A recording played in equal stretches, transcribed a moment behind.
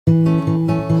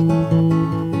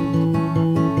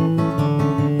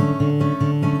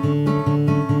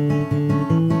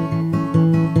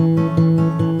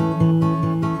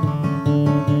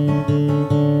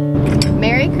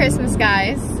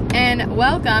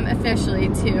officially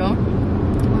to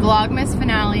Vlogmas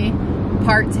finale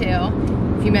part 2.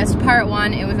 If you missed part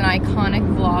 1, it was an iconic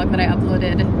vlog that I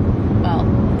uploaded, well,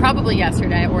 probably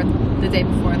yesterday or the day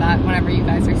before that, whenever you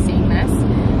guys are seeing this.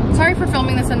 Sorry for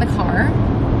filming this in the car.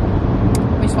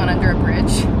 We just went under a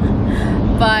bridge.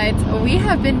 But we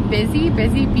have been busy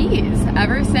bees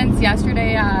ever since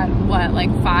yesterday at what,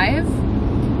 like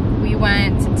 5? We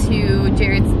went to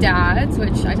Jared's dad's,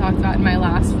 which I talked about in my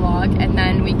last vlog, and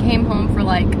then we came home for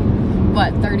like,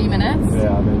 what, 30 minutes?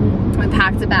 Yeah, maybe. We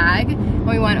packed a bag and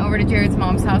we went over to Jared's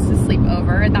mom's house to sleep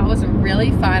over. That was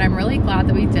really fun. I'm really glad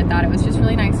that we did that. It was just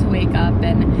really nice to wake up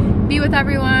and be with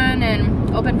everyone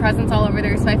and open presents all over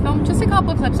there. So I filmed just a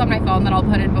couple clips on my phone that I'll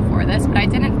put in before this, but I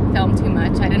didn't film too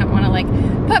much. I didn't want to like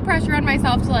put pressure on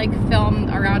myself to like film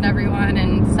around everyone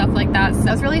and stuff like that. So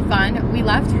that was really fun. We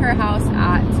left her house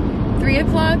at 3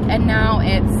 o'clock and now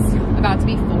it's about to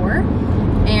be 4.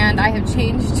 And I have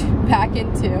changed back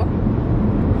into,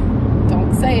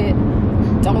 don't say it,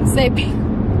 don't say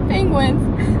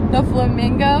penguins, the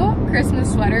flamingo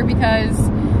Christmas sweater, because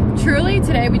truly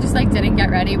today we just like didn't get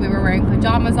ready. We were wearing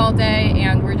pajamas all day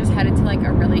and we're just headed to like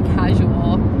a really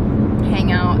casual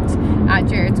hangout at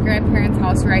Jared's grandparents'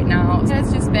 house right now. So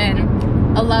it's just been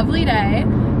a lovely day.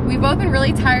 We've both been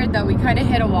really tired though. We kind of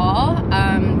hit a wall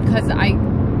because I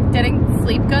didn't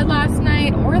sleep good last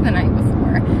night or the night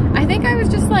before. I think I was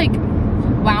just like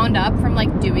wound up from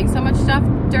like doing so much stuff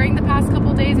during the past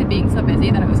couple days and being so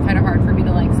busy that it was kind of hard for me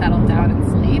to like settle down and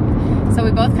sleep. So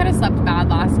we both kind of slept bad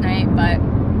last night, but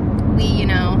we, you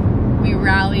know, we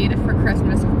rallied for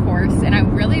Christmas, of course, and I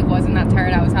really wasn't that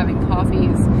tired. I was having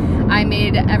coffees. I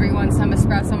made everyone some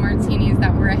espresso martinis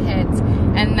that were a hit,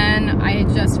 and then I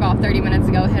had just about 30 minutes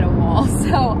ago hit a wall.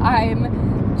 So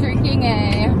I'm drinking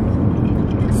a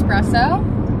espresso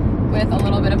with a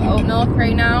little bit of oat milk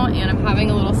right now, and I'm having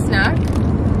a little snack.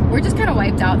 We're just kind of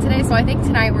wiped out today, so I think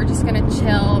tonight we're just gonna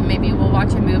chill. Maybe we'll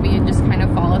watch a movie and just kind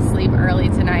of fall asleep early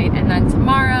tonight, and then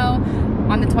tomorrow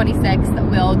on the 26th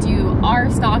we'll do our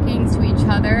stockings to each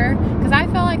other, because I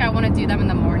feel like I want to do them in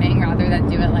the morning rather than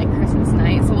do it like Christmas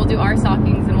night. So we'll do our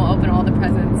stockings and we'll open all the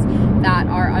presents that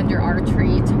are under our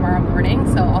tree tomorrow morning.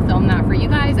 So I'll film that for you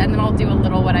guys, and then I'll do a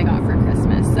little what I got for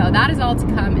Christmas. So that is all to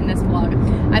come in this vlog.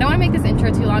 I don't want to make this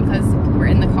intro too long because we're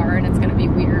in the car and it's going to be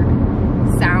weird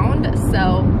sound.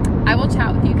 So I will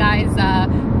chat with you guys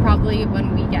probably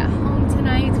when we get home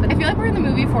tonight. But I feel like we're in the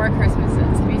movie Four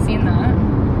Christmases. Have you seen that?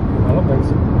 I don't think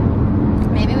so.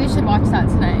 Maybe we should watch that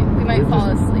tonight. We might fall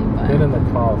asleep, but been in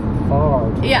the car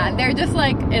far. Yeah, they're just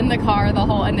like in the car the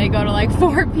whole, and they go to like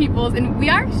 4 people's, and we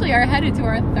actually are headed to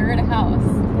our 3rd house.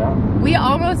 Yeah. We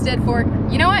almost did 4.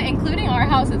 You know what? Including our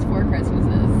house, it's 4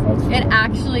 Christmases. It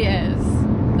actually is.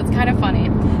 That's kind of funny.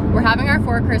 We're having our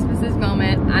 4 Christmases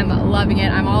moment. I'm loving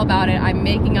it. I'm all about it. I'm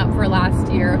making up for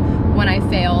last year when I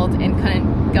failed and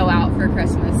couldn't go out for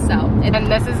Christmas. So,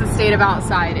 and this is the state of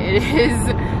outside. It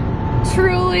is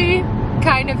truly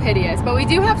kind of hideous, but we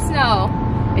do have snow.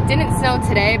 It didn't snow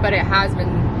today, but it has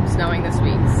been snowing this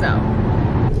week. So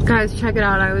guys, check it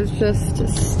out. I was just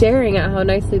staring at how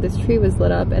nicely this tree was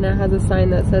lit up, and it has a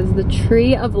sign that says the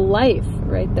Tree of Life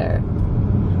right there.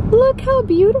 Look how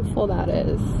beautiful that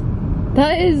is.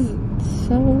 That is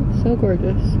so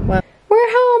gorgeous. Wow. We're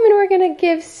home and we're gonna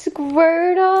give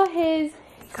Squirtle his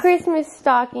Christmas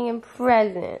stocking and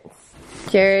presents.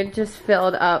 Jared just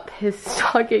filled up his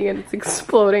stocking and it's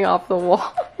exploding off the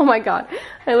wall. Oh my god.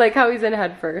 I like how he's in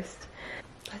head first.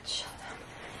 Let's show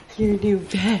them your new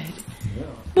bed. Yeah.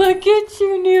 Look at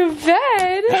your new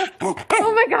bed.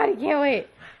 Oh my god, I can't wait.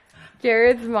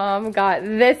 Jared's mom got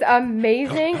this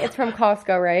amazing, it's from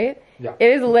Costco, right? Yeah.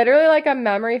 It is literally like a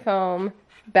memory foam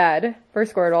bed for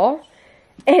Squirtle.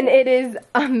 And it is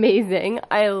amazing.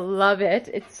 I love it.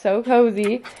 It's so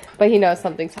cozy, but he knows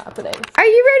something's happening. Are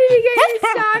you ready to get your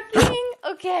stocking?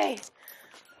 Okay.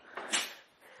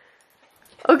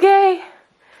 Okay.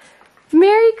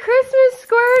 Merry Christmas,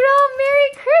 Squirtle. Merry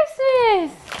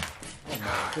Christmas. Oh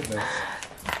my goodness.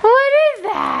 What is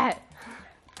that?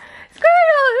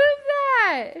 Squirtle, who's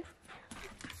that?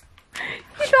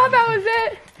 You thought that was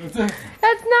it? That's it.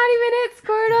 That's not even it,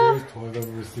 Squirtle. The toys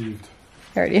I've received.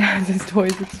 He already has his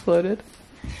toys exploded.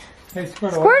 Hey,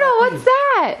 Squirtle. Squirtle, what's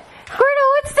that? Squirtle,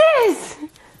 what's this?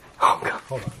 Oh, God.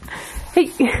 Hold on. Hey,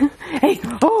 hey,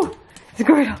 oh,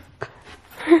 Squirtle.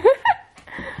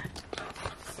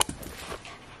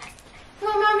 Come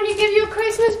on, Mom, to give you a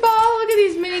Christmas ball. Look at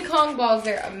these mini Kong balls.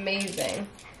 They're amazing.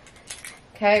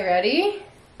 Okay, ready?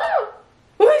 Oh,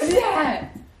 who's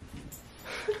that?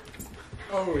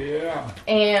 Oh, yeah.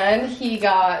 And he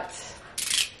got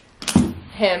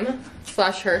him /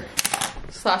 her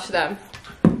 / them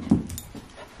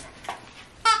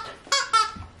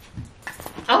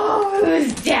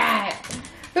Who's that?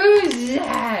 Who's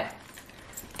that?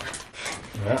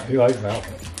 Yeah, he likes that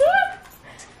one.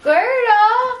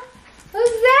 Squirtle!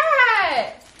 Who's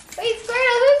that? Wait,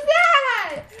 Squirtle, who's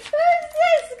that? Who's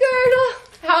this, Squirtle?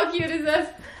 How cute is this?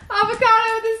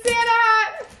 Avocado with a Santa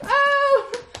hat!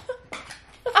 Oh!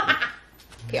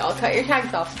 Okay, I'll cut your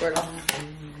tags off, Squirtle.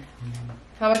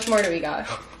 How much more do we got?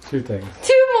 2 things.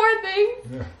 2 more things?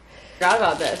 Yeah. Forgot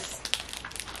about this.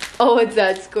 Oh, it's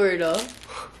that Squirtle.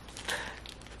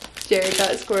 Jared got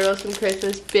Squirtle some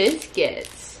Christmas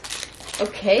biscuits.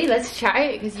 Okay, let's try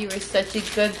it because you were such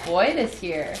a good boy this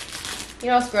year. You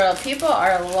know, Squirtle, people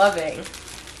are loving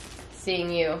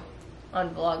seeing you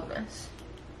on Vlogmas.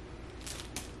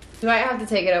 You might have to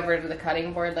take it over to the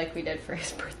cutting board like we did for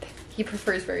his birthday. He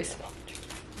prefers very small trees.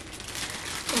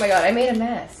 Oh my god, I made a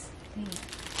mess. Dang it.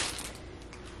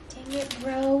 Dang it,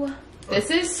 bro.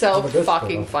 This is so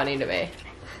fucking funny to me.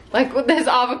 Like with this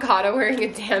avocado wearing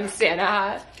a damn Santa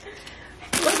hat.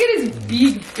 Look at his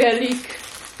big belly.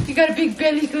 You got a big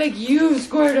belly like you,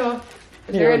 Squirtle.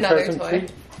 Is there another toy?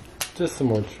 Just some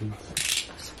more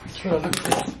treats. Look at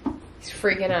this. He's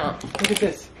freaking out. Look at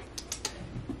this.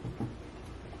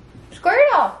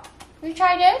 Squirtle, we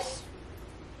try this?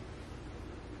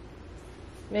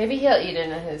 Maybe he'll eat it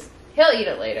in his. He'll eat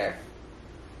it later.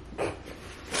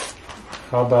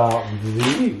 How about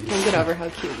these? Think it over how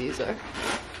cute these are.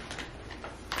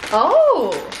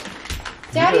 Oh!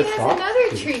 Daddy has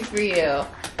another treat for you.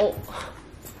 Oh,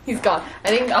 he's gone. I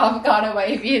think the avocado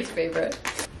might be his favorite.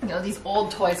 You know, these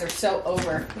old toys are so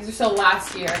over. These are so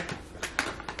last year.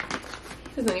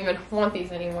 He doesn't even want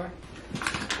these anymore.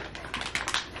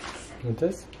 Want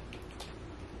this?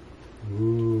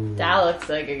 Ooh. That looks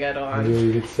like a good one. Maybe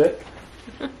you could sit.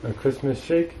 A Christmas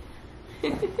shake.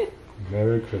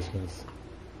 Merry Christmas.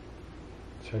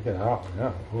 Check it out.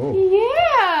 Yeah. Ooh.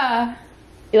 Yeah.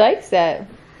 He likes it.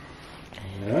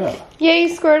 Yeah. Yay,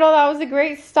 Squirtle, that was a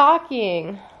great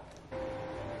stocking.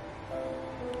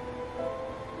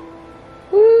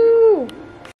 Woo!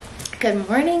 Good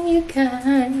morning, you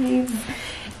guys.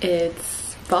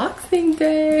 It's Boxing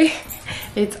Day.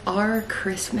 It's our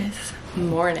Christmas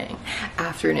morning,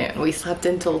 afternoon. We slept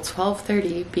until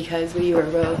 12:30 because we were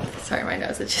both, sorry my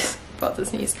nose, it's just about to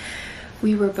sneeze.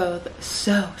 We were both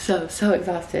so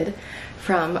exhausted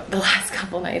from the last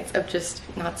couple nights of just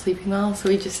not sleeping well. So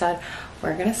we just said,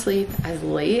 we're gonna sleep as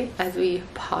late as we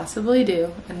possibly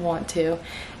do and want to.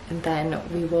 And then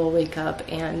we will wake up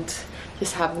and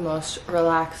just have the most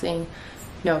relaxing,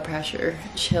 no pressure,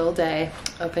 chill day,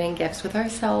 opening gifts with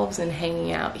ourselves and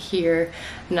hanging out here,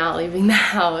 not leaving the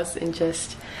house and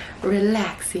just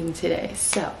relaxing today.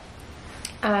 So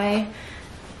I'm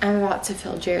about to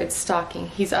fill Jared's stocking.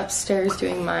 He's upstairs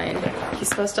doing mine. He's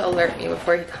supposed to alert me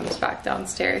before he comes back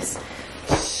downstairs.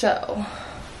 So.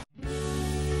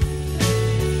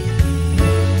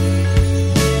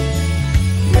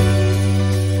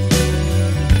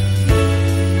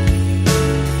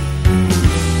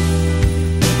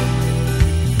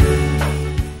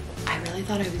 I really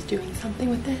thought I was doing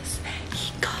something with this.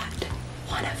 He got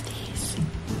one of these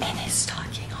in his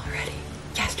stocking already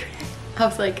yesterday. I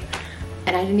was like,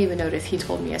 and I didn't even notice. He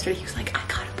told me yesterday. He was like, I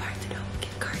got a Barnes & Noble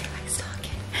gift card in my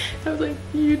stocking. I was like,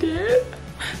 you did?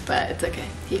 But it's okay.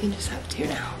 He can just have 2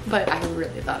 now. But I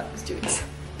really thought I was doing something.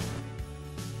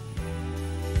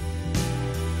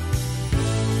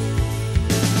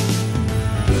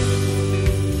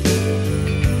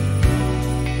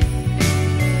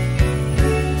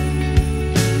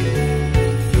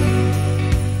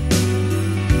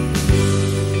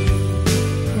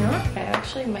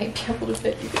 Might be able to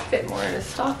fit, you could fit more in a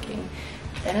stocking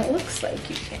than it looks like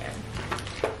you can.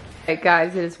 Alright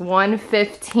guys, it is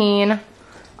 1:15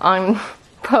 on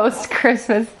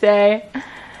post-Christmas day.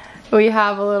 We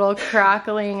have a little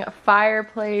crackling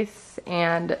fireplace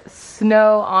and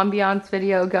snow ambiance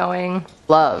video going.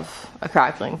 Love a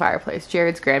crackling fireplace.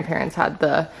 Jared's grandparents had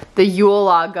the Yule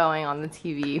log going on the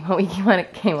TV when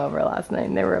it came over last night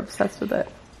and they were obsessed with it.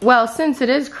 Well, since it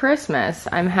is Christmas,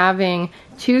 I'm having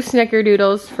 2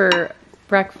 snickerdoodles for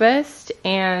breakfast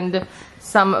and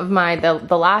some of my,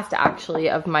 the last actually,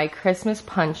 of my Christmas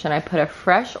punch, and I put a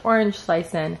fresh orange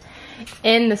slice in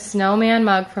the snowman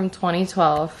mug from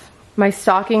 2012. My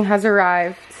stocking has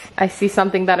arrived. I see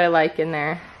something that I like in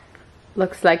there.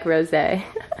 Looks like rosé.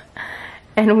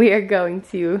 And we are going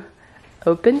to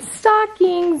open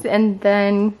stockings and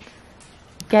then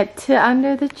get to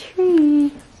under the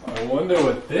tree. I wonder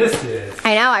what this is.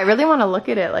 I know, I really want to look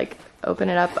at it, like open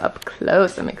it up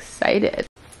close. I'm excited.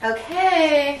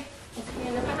 Okay, let's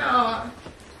hand them out.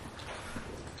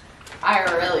 I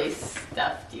really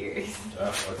stuffed yours. That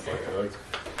looks like it looks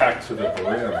packed to the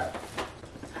brim.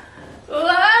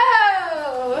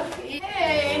 Whoa!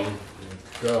 Yay!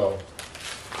 Let's go.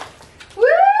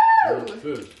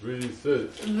 Woo!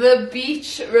 Reset. The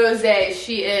beach rosé.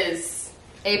 She is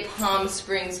a Palm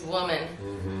Springs woman,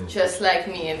 just like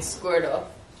me and Squirtle.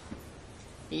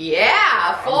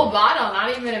 Yeah, full bottle,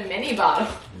 not even a mini bottle.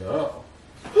 No.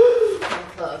 I'm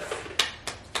close.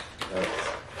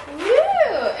 Woo!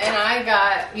 And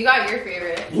you got your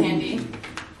favorite candy.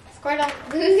 Squirtle,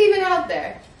 who's even out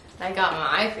there? I got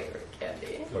my favorite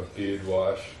candy. A bead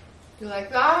wash. You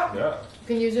like that? Yeah. You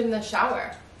can use it in the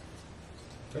shower.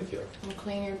 Thank you. And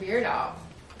clean your beard out.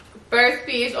 First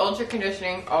piece, ultra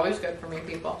conditioning, always good for me,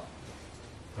 people.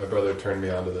 My brother turned me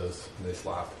onto this, and they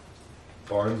slap.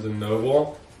 Barnes and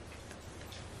Noble.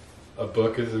 A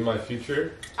book is in my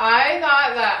future. I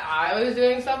thought that I was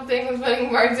doing something with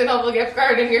putting Barnes and Noble gift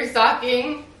card in your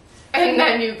stocking, and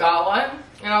then you got one,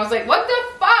 and I was like, what the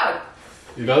fuck?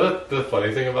 You know that the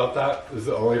funny thing about that is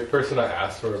the only person I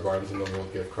asked for a Barnes and Noble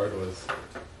gift card was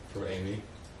from Amy.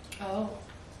 Oh.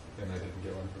 And I didn't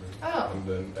get one from Amy. Oh. And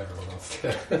then everyone else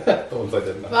did. The ones I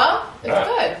didn't know. Well, it's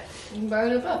good. You can borrow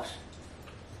the books.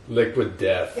 Liquid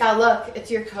Death. Yeah, look,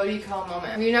 it's your Cody Cole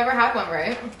moment. You never had one,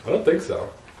 right? I don't think so.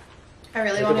 I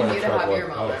really wanted you to have your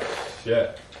moment. Oh,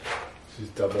 shit. She's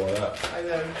doubling up. I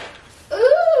did.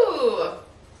 Ooh!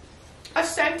 A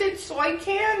scented soy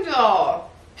candle.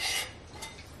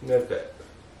 Nip it.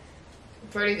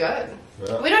 Pretty good.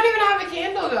 Yeah. We don't even have a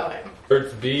candle going.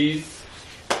 Burt's Bees.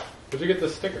 Where'd you get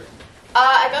this sticker?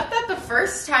 I got that the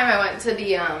first time I went to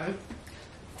the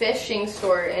fishing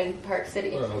store in Park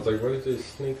City. Oh, I was like, where did you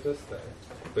sneak this thing?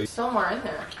 But Still more in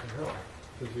there. I know.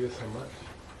 Where did you get so much?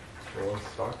 For one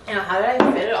stock? You know, how did I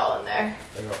fit it all in there?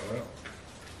 I don't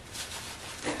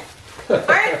know.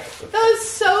 Aren't those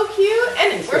so cute?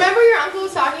 And remember your uncle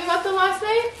was talking about them last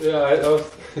night? Yeah, I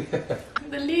was.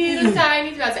 The little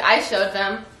tiny basket. I showed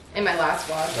them in my last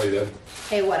vlog. Oh, you did?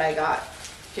 Hey, what I got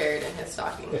Jared in his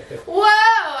stocking. Whoa!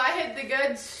 I hit the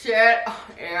good shit. Oh,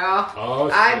 yeah. Oh,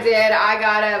 shit. I did. I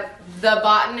got The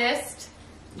Botanist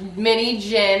mini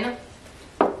gin,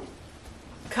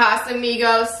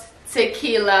 Casamigos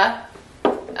tequila.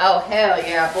 Oh, hell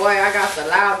yeah, boy. I got the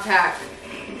loud pack.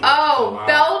 Oh,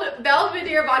 wow.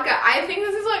 Belvedere vodka. I think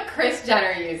this is what Kris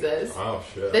Jenner uses. Oh,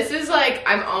 shit. This is like,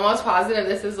 I'm almost positive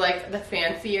this is like the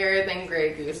fancier than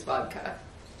Grey Goose vodka.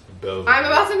 Belvedere. I'm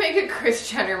about to make a Kris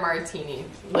Jenner martini,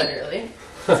 literally,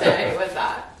 today with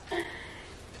that.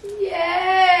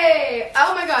 Yay!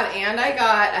 Oh my god, and I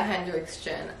got a Hendrix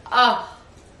gin. Oh,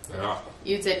 Yeah.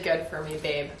 you did good for me,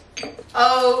 babe.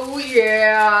 Oh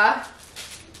yeah.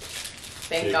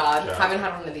 Thank Kit God. Kat. Haven't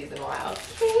had one of these in a while.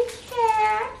 Kit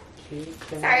Kat.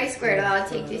 Sorry, Squirtle. I'll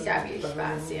take these out of your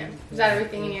spots soon. Is that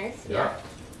everything in yours? Yeah.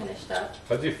 Finished up.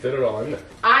 How'd you fit it all in there?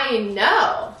 I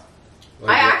know.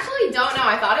 Like I actually don't know.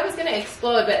 I thought it was going to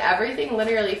explode, but everything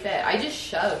literally fit. I just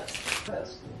shoved.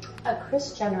 A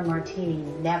Kris Jenner martini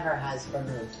never has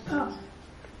vermouth. Oh.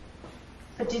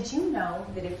 But did you know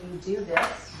that if you do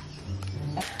this...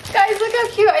 Guys, look how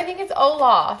cute. I think it's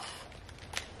Olaf.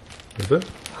 Is it?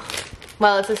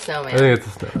 Well, it's a snowman. I think it's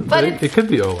a snowman. But it could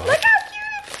be Olaf. Look how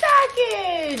cute it's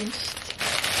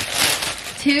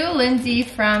packaged. To Lindsey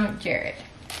from Jared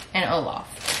and Olaf.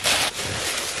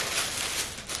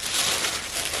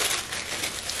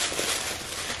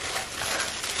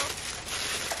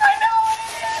 I know what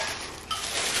it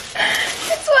is.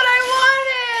 It's what I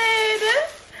wanted.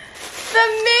 The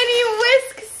mini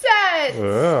whisk set.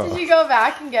 Yeah. Did you go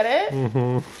back and get it?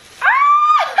 Mm-hmm.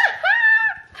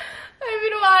 I've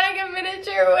been wanting a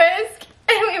miniature whisk,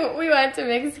 and we went to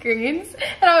Mixed Greens,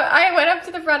 and I went up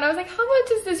to the front, and I was like, how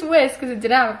much is this whisk? Because it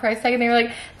didn't have a price tag, and they were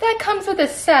like, that comes with a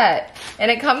set, and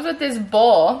it comes with this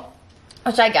bowl,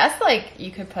 which I guess, like,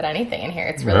 you could put anything in here.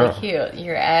 It's really cute.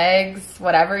 Your eggs,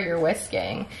 whatever you're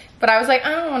whisking. But I was like,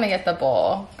 I don't want to get the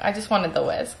bowl. I just wanted the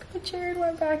whisk. But Jared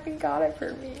went back and got it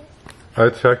for me. I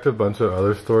checked a bunch of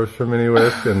other stores for mini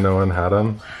whisk, and no one had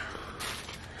them.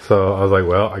 So I was like,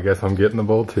 well, I guess I'm getting the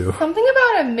bowl too. Something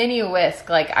about a mini whisk,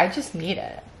 like, I just need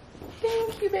it.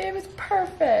 Thank you, babe. It's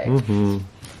perfect. Mm-hmm.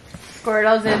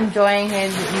 Squirtle's enjoying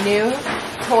his new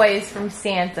toys from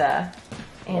Santa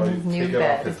and his new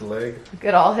bed. His leg. Look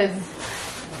at all his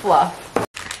fluff.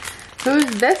 Who's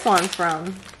this one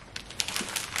from?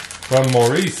 From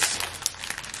Maurice.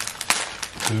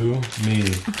 To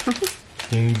me.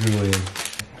 King Julian.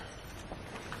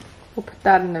 We'll put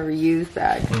that in the reuse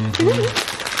bag. Mm-hmm.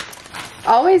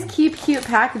 Always keep cute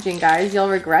packaging, guys. You'll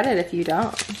regret it if you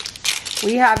don't.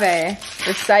 We have a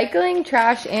recycling,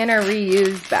 trash, and a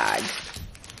reuse bag.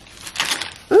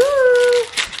 Ooh!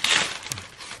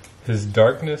 His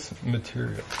darkness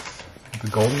materials. The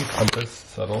Golden Compass,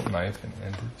 Subtle Knife, and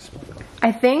Andrew Sparkle.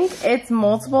 I think it's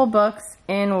multiple books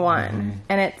in one.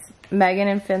 And it's Megan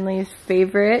and Finley's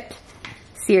favorite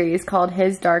series called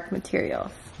His Dark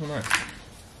Materials. Oh, nice.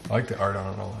 I like the art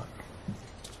on it a lot.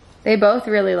 They both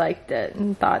really liked it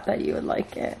and thought that you would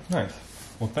like it. Nice.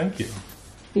 Well, thank you.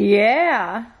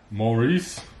 Yeah.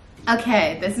 Maurice.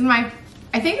 Okay, I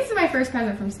think this is my first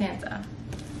present from Santa.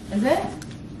 Is it?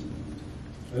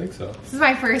 I think so. This is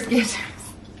my first gift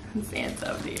from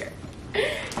Santa of the year.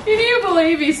 Can you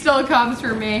believe he still comes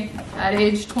for me at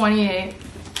age 28?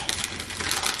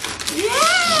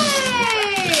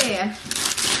 Yay!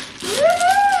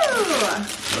 Woo!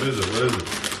 What is it? What is it?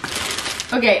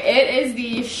 Okay, it is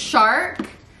the Shark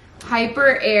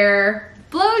Hyper Air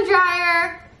Blow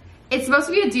Dryer. It's supposed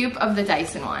to be a dupe of the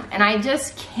Dyson one, and I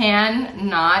just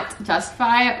cannot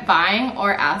justify buying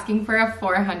or asking for a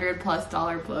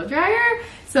 $400+ blow dryer.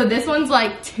 So this one's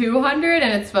like $200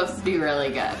 and it's supposed to be really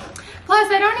good.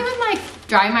 Plus, I don't even like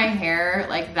dry my hair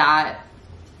like that.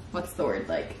 What's the word?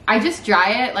 Like, I just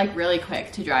dry it like really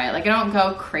quick to dry it. Like, I don't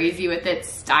go crazy with it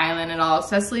styling at all,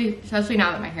 especially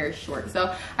now that my hair is short.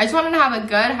 So I just wanted to have a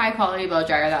good high quality blow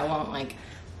dryer that won't like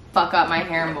fuck up my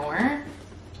hair more.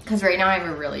 Because right now I have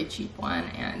a really cheap one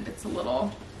and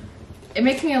it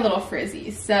makes me a little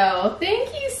frizzy. So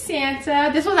thank you, Santa.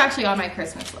 This was actually on my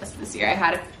Christmas list this year. I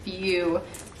had a few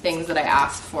things that I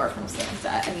asked for from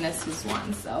Santa and this was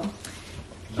one. So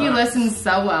he listens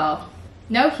so well.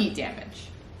 No heat damage.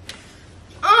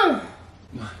 Nice.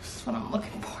 That's what I'm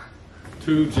looking for.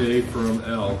 To J from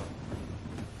L.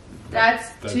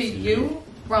 That's to you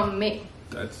from me.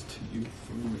 That's to you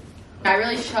from me. I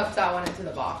really shoved that one into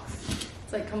the box.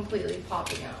 It's like completely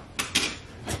popping out.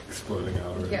 Exploding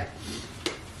out already. Yeah.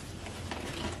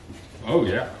 Oh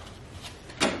yeah.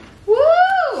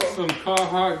 Woo! Some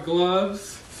Carhartt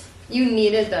gloves. You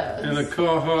needed those. And a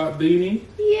Carhartt beanie.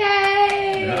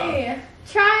 Yay! Yeah.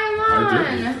 Try them on. I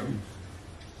did need them.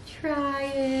 Try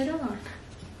it on.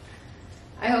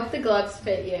 I hope the gloves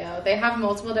fit you. They have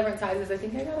multiple different sizes. I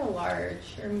think I got a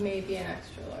large or maybe an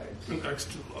extra large. An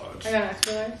extra large. I got an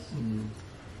extra large.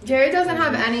 Jared doesn't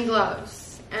have any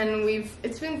gloves, and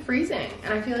it's been freezing,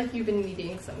 and I feel like you've been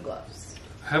needing some gloves.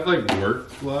 I have like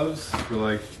work gloves for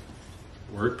like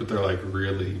work, but they're like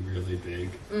really, really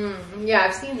big. Yeah,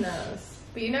 I've seen those,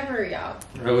 but you never,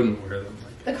 I wouldn't wear them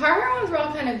like The Carhartt ones were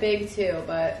all kind of big too,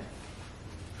 but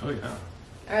oh yeah.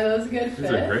 Are those good fit?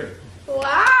 These are great.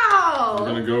 Wow! We're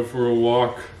gonna go for a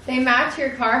walk. They match your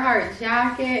Carhartt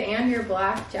jacket and your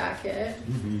black jacket.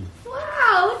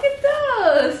 Wow, look at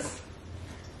those!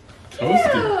 Cute!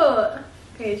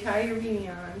 Okay, try your beanie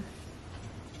on.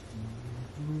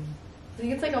 I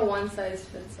think it's like a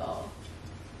one-size-fits-all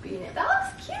beanie. That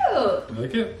looks cute! You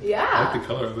like it? Yeah. I like the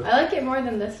color of it. I like it more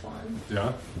than this one.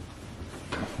 Yeah?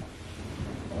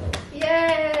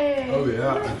 Yay! Oh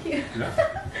yeah. Thank you.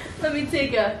 Yeah. Let me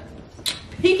take a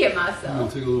peek at I'm gonna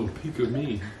myself. take a little peek of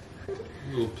me. A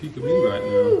little peek of me right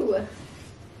now.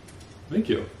 Thank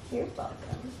you. You're welcome.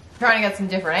 Trying to get some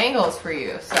different angles for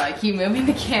you, so I keep moving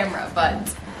the camera, but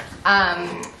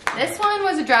this one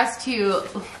was addressed to,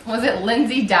 was it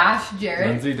Lindsey Dash Jared?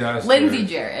 Lindsey Dash Lindsey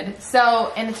Jared.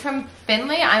 So, and it's from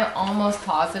Finley, I'm almost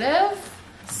positive.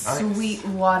 Nice.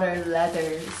 Sweetwater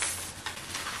Leathers.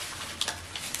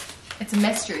 It's a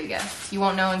mystery gift. You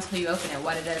won't know until you open it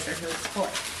what it is or who it's for.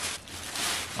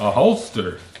 A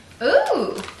holster.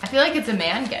 Ooh, I feel like it's a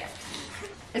man gift.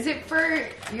 Is it for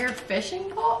your fishing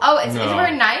pole? Oh, is it for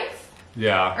a knife?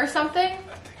 Yeah. Or something? I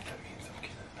think that means I'm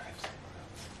getting a knife somewhere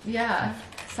else. Yeah,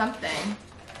 something.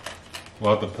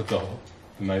 We'll have to put the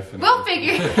knife in. We'll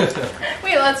figure.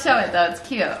 Wait, let's show it though. It's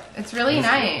cute. It's really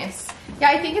nice.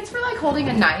 Yeah, I think it's for like holding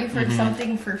a knife or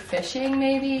something for fishing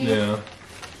maybe. Yeah.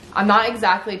 I'm not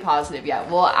exactly positive yet.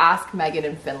 We'll ask Megan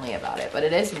and Finley about it, but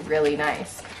it is really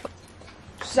nice.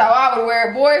 So I would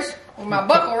wear it, boys, with my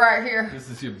buckle right here. This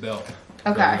is your belt.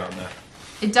 Okay.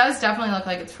 It does definitely look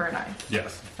like it's for a knife.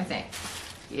 Yes. I think.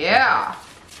 Yeah.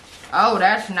 Oh,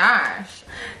 that's nice.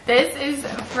 This is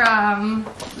from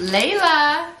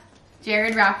Layla.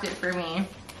 Jared wrapped it for me.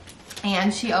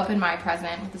 And she opened my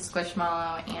present with a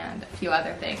squishmallow and a few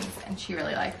other things. And she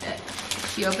really liked it.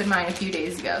 She opened mine a few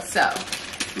days ago. So,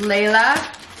 Layla,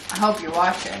 I hope you're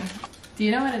watching. Do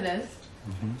you know what it is?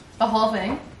 The whole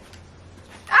thing?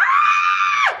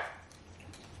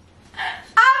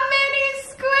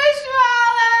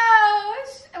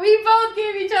 We both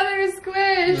gave each other a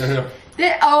squish.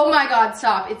 Oh my god,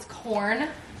 stop. It's corn.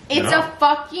 It's a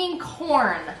fucking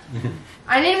corn.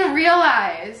 I didn't even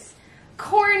realize.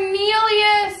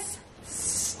 Cornelius.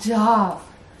 Stop.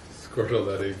 Squirtle,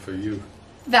 that ain't for you.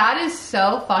 That is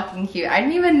so fucking cute. I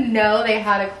didn't even know they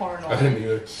had a corn one. I didn't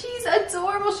either. She's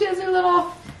adorable. She has her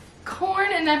little corn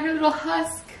and then her little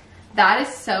husk. That is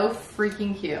so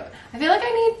freaking cute. I feel like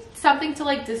I need something to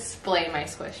like display my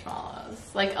Squishmallows.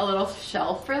 Like a little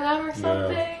shelf for them or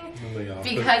something. Yeah,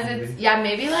 because it's, yeah,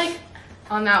 maybe like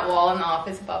on that wall in the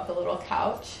office above the little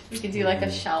couch. We could do like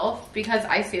a shelf because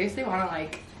I seriously want to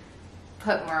like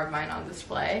put more of mine on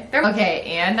display. Okay,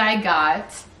 and I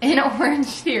got an Orange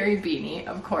Theory beanie,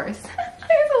 of course.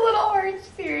 There's a little Orange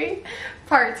Theory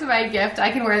part to my gift.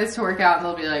 I can wear this to work out and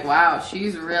they'll be like, wow,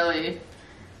 she's really,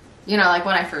 you know, like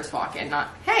when I first walk in, not,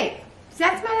 hey, does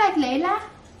that smell like Layla?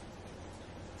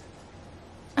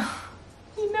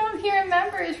 You know, he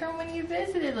remembers from when you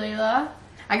visited, Layla.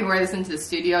 I can wear this into the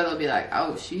studio. They'll be like,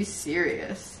 oh, she's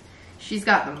serious. She's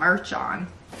got the merch on.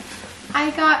 I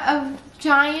got a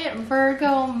giant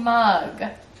Virgo mug.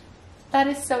 That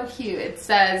is so cute. It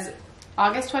says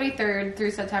August 23rd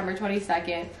through September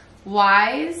 22nd.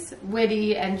 Wise,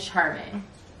 witty, and charming.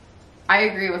 I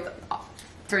agree with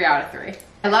 3 out of 3.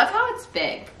 I love how it's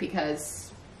big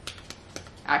because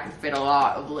I can fit a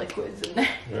lot of liquids in there.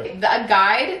 Yeah. A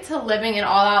Guide to Living an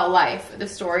All-Out Life, the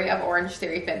story of Orange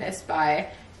Theory Fitness by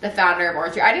the founder of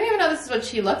Orange Theory. I didn't even know this is what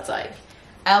she looked like.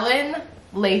 Ellen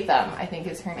Latham, I think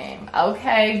is her name.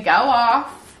 Okay, go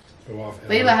off. Go off,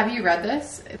 Layla, have you read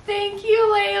this? Thank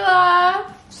you,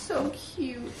 Layla. So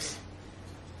cute.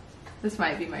 This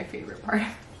might be my favorite part.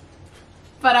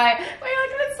 But wait,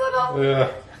 look at this little.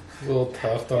 Yeah, a little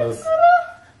tuft on his. This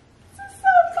is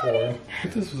so funny.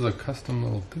 This was a custom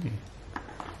little thingy.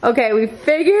 Okay, we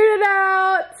figured it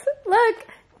out. Look,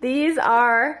 these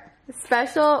are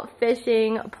special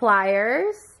fishing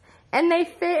pliers. And they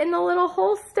fit in the little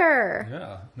holster.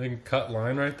 Yeah, they can cut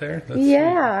line right there. That's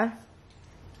yeah. Sweet.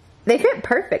 They fit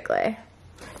perfectly.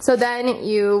 So then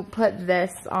you put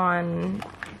this on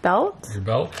belt. Your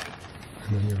belt.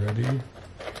 And then you're ready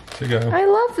to go. I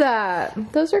love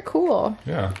that. Those are cool.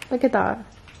 Yeah. Look at that.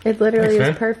 It literally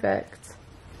is perfect.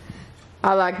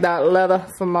 I like that leather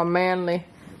for my manly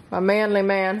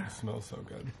man. It smells so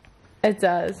good. It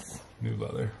does. New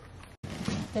leather.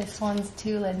 This one's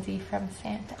to Lindsey from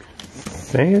Santa.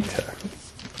 Santa.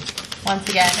 Once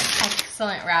again,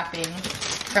 excellent wrapping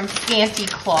from Scanty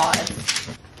Claus.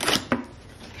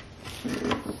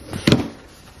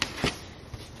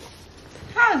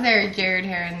 How's there Jared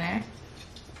hair in there?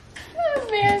 Oh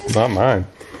man. Not mine.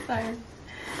 Sorry.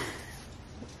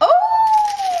 Oh!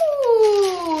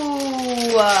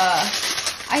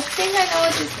 I think I know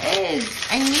what this is.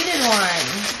 I needed one.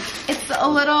 It's a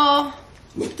little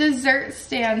dessert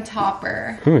stand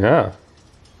topper. Oh yeah.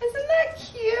 Isn't that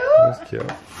cute? That's cute.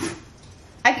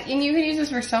 And you can use this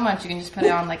for so much. You can just put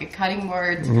it on like a cutting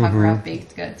board to cover up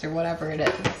baked goods or whatever it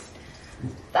is.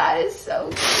 That is so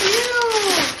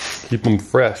cute. Keep them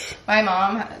fresh. My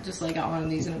mom just like got one of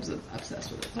these and was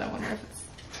obsessed with it. So I wonder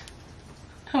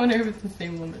if it's the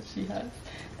same one that she has.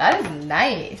 That is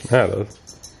nice. Yeah, it is.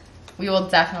 We will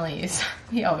definitely use.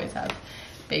 We always have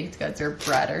baked goods or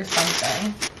bread or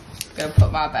something. Gonna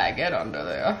put my baguette under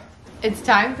there. It's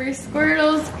time for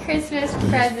Squirtle's Christmas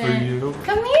present. For you.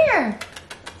 Come here.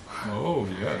 Oh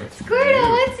yeah. Squirtle,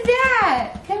 what's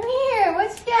that? Come here.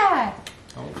 What's that?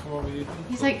 Don't come over here.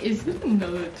 He's like, is this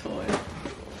another toy?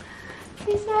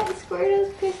 Is that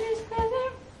Squirtle's Christmas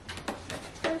present?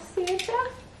 From Santa?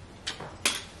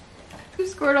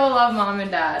 Does Squirtle love mom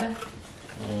and dad?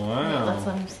 Wow. Let's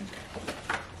let him see.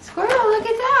 Squirtle, look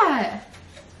at that.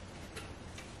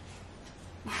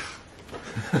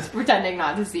 He's pretending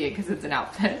not to see it because it's an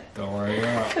outfit. Don't worry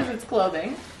about it. Because it's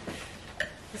clothing.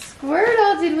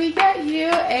 Squirtle, did we get you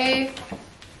a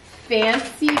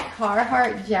fancy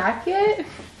Carhartt jacket?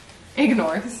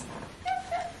 Ignores.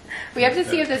 We have to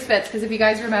see if this fits because if you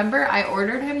guys remember, I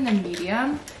ordered him the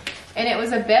medium and it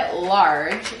was a bit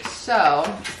large, so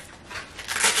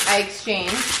I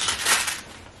exchanged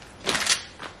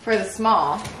for the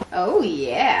small. Oh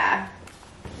yeah.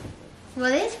 Will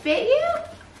this fit you?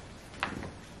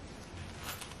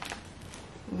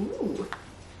 Ooh.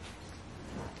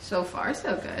 So far,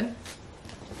 so good.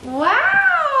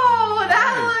 Wow!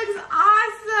 That looks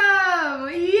awesome!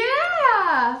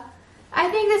 Yeah! I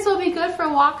think this will be good for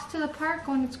walks to the park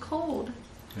when it's cold.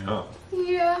 Yeah.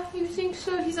 Yeah, you think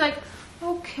so? He's like,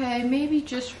 okay, maybe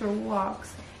just for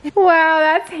walks. Wow,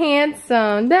 that's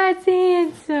handsome. That's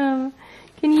handsome.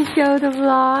 Can you show the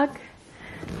vlog?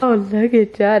 Oh, look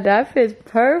at that. That fits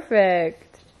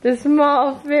perfect. The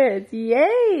small fits.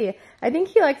 Yay! I think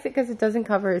he likes it because it doesn't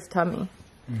cover his tummy.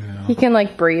 Yeah. He can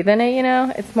like breathe in it, you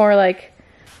know? It's more like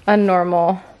a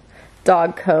normal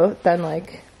dog coat than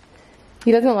like,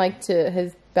 he doesn't like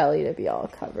his belly to be all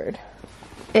covered.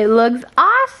 It looks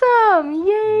awesome!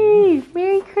 Yay!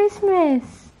 Merry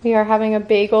Christmas! We are having a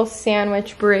bagel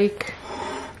sandwich break.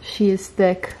 She is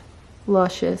thick,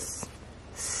 luscious,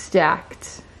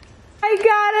 stacked. I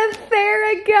got a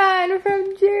Theragun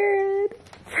from Jared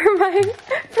for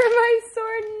my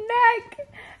sore neck.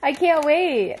 I can't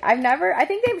wait. I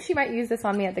think she might use this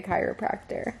on me at the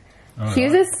chiropractor. Oh, she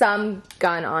uses some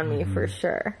gun on me for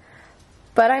sure.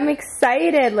 But I'm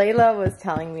excited. Layla was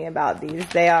telling me about these.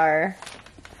 They are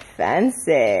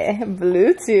fancy.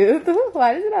 Bluetooth.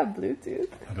 Why does it have Bluetooth?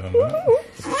 I don't know.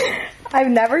 I've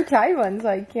never tried one, so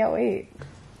I can't wait.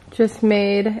 Just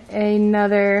made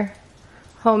another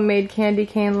homemade candy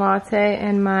cane latte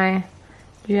in my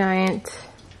giant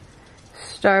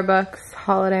Starbucks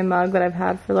holiday mug that I've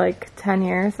had for like 10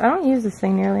 years. I don't use this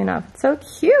thing nearly enough. It's so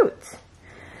cute.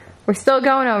 We're still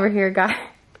going over here, guys.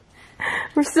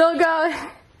 We're still going.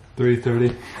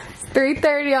 3:30. It's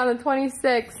 3:30 on the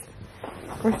 26th.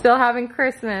 We're still having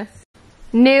Christmas.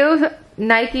 New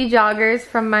Nike joggers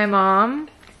from my mom.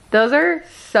 Those are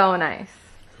so nice.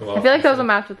 Cool. I feel like those will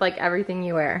match with like everything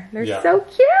you wear. They're so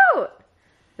cute.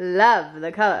 Love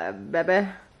the color, baby.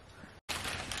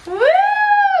 Woo!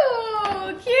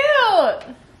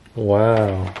 Cute!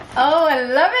 Wow. Oh, I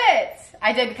love it!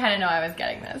 I did kind of know I was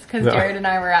getting this because Jared and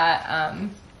I were at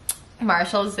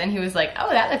Marshall's and he was like, oh,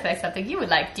 that looks like something you would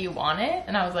like. Do you want it?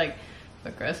 And I was like,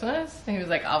 for Christmas? And he was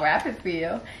like, I'll wrap it for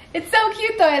you. It's so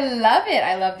cute though. I love it.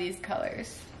 I love these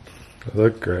colors. They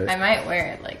look great. I might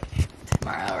wear it like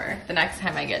tomorrow or the next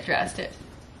time I get dressed. I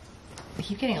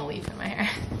keep getting a leaf in my hair.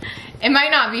 It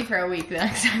might not be for a week the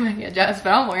next time I get dressed,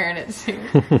 but I'm wearing it soon.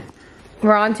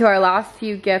 We're on to our last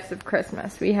few gifts of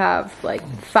Christmas. We have like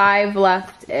 5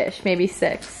 left-ish, maybe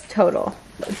 6 total.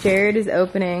 Jared is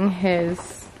opening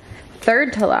his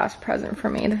 3rd to last present for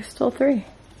me. There's still 3.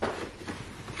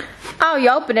 Oh,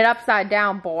 you opened it upside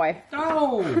down, boy.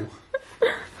 Oh!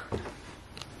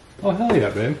 Oh, hell yeah,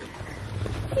 babe.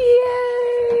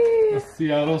 Yay! A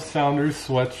Seattle Sounders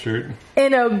sweatshirt.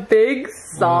 In a big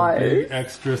size. Big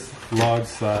extra large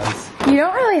size. You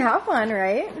don't really have one,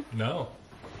 right? No.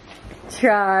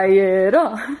 Try it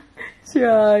on.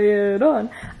 Try it on.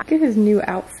 Look at his new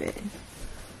outfit.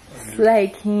 Slay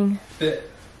King.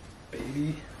 Fit,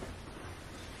 baby.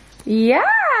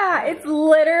 Yeah, it's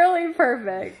literally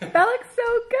perfect. That looks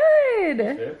so good.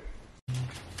 Okay.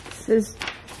 This is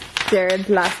Jared's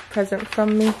last present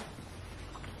from me.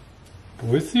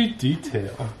 What's the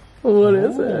detail? What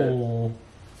is it?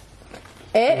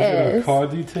 It is a car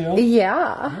detail?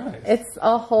 Yeah. Nice. It's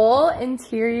a whole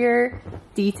interior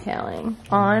detailing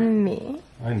on me.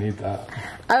 I need that.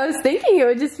 I was thinking it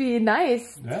would just be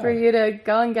nice for you to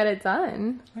go and get it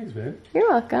done. Thanks, babe. You're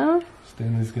welcome.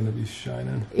 Stanley's gonna be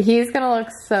shining. He's gonna look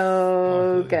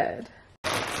so good.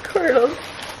 Squirtle's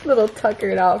a little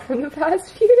tuckered out from the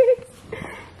past few days.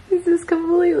 He's just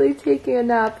completely taking a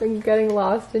nap and getting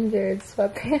lost in Jared's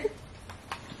sweatpants.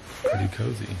 Pretty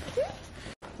cozy.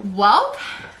 Well,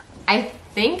 I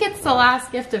think it's the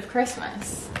last gift of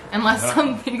Christmas. Unless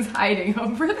something's hiding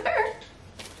over there.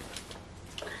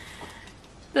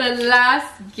 The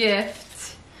last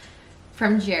gift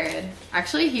from Jared.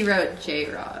 Actually, he wrote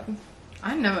J-Rod.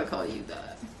 I never call you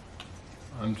that.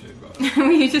 I'm J-Rod.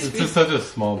 It's just such a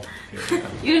small area.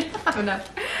 You didn't have enough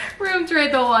room to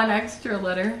write the one extra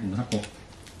letter. No.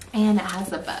 And it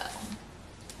has a bow.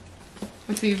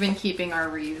 Which we've been keeping our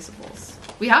reusables.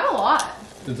 We have a lot.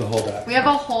 It's a whole bag. We have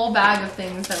a whole bag of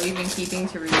things that we've been keeping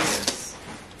to reuse.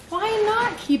 Why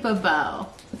not keep a bow?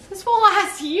 This will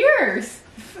last years.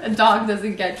 A dog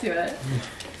doesn't get to it.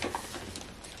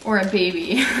 Or a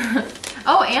baby.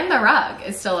 Oh, and the rug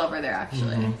is still over there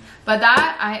actually. But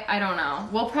that, I don't know.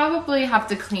 We'll probably have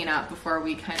to clean up before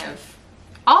we kind of...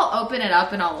 I'll open it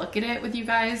up and I'll look at it with you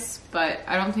guys, but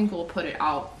I don't think we'll put it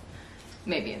out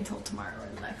maybe until tomorrow or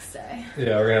the next day.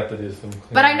 Yeah, we're gonna have to do some cleaning.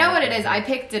 But I know what it is. I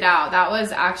picked it out. That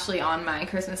was actually on my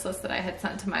Christmas list that I had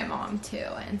sent to my mom too.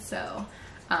 And so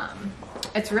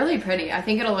it's really pretty. I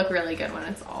think it'll look really good when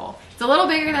it's a little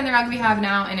bigger than the rug we have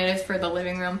now, and it is for the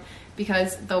living room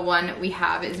because the one we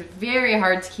have is very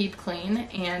hard to keep clean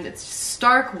and it's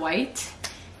stark white.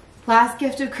 Last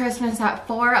gift of Christmas at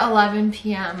 4:11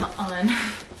 p.m. on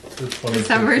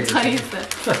December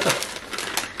 26th.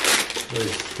 Really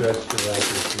stretched it out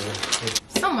this year.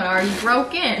 Someone already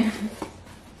broke in.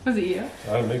 Was it you?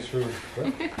 I'll make sure.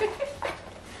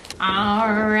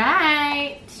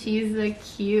 Alright. She's a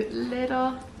cute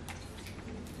little...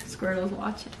 Squirtle's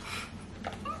watching.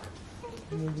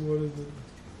 What is it?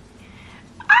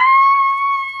 Ah!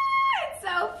 It's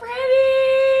so pretty!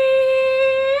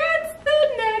 It's the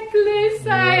necklace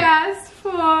I asked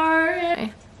for.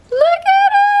 Look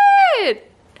at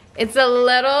it! It's a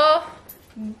little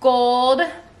gold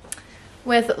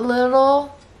with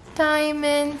little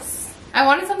diamonds. I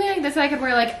wanted something like this that I could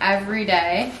wear like every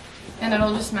day and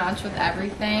it'll just match with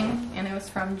everything. And it was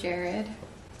from Jared.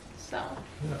 So,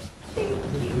 thank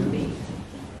you.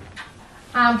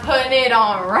 I'm putting it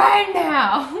on right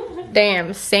now.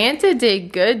 Damn, Santa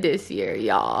did good this year,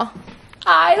 y'all.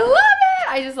 I love it.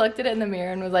 I just looked at it in the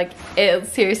mirror and was like,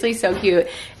 it's seriously so cute.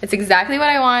 It's exactly what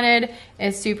I wanted.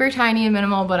 It's super tiny and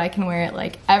minimal, but I can wear it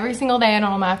like every single day and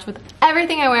it'll match with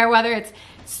everything I wear, whether it's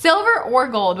silver or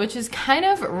gold, which is kind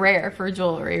of rare for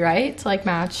jewelry, right? To like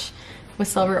match with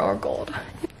silver or gold.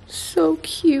 So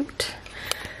cute.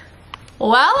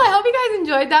 Well, I hope you guys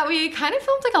enjoyed that. We kind of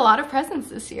filmed like a lot of presents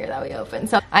this year that we opened.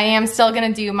 So I am still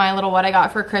gonna do my little what I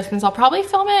got for Christmas. I'll probably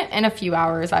film it in a few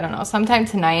hours. I don't know, sometime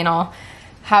tonight, and I'll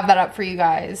have that up for you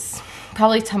guys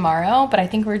probably tomorrow. But I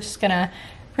think we're just gonna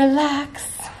relax,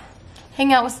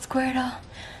 hang out with Squirtle,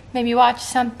 maybe watch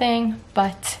something.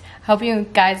 But I hope you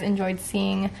guys enjoyed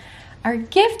seeing our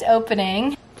gift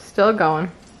opening. Still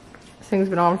going. This thing's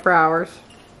been on for hours.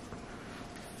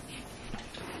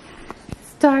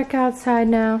 Dark outside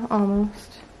now,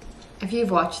 almost. If you've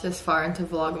watched this far into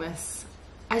Vlogmas,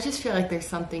 I just feel like there's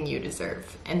something you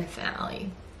deserve in the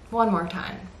finale. One more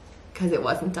time, because it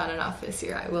wasn't done enough this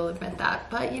year, I will admit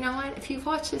that. But you know what, if you've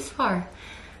watched this far,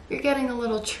 you're getting a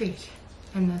little treat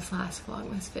in this last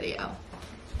Vlogmas video.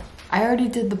 I already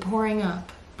did the pouring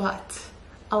up, but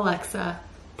Alexa,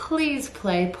 please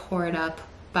play Pour It Up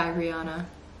by Rihanna.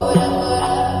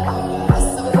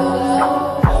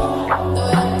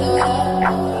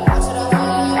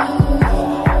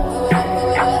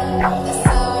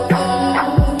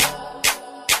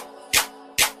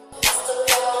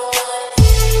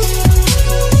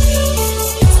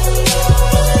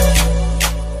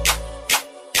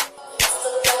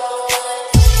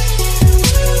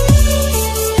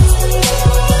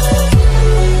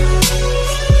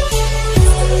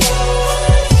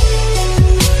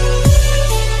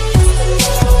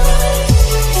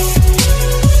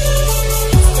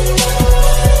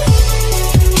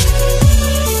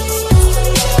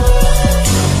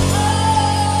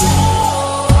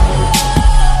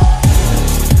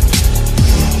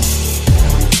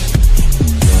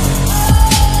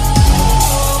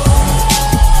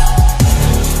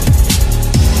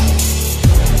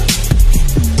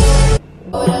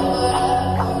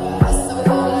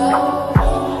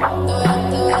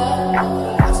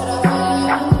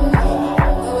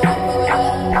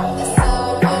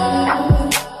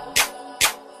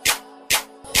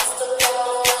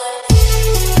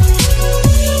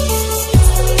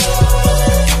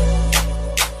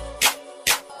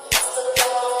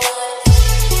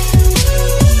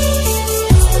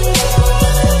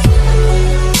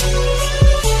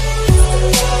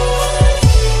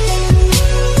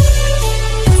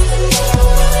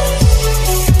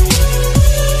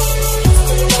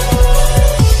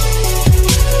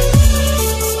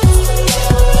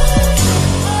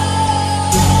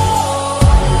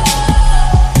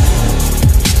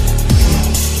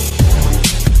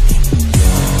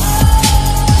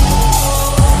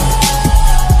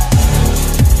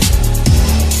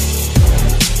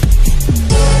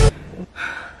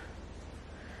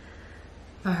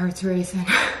 My heart's racing.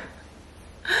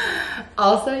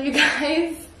 Also, you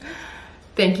guys,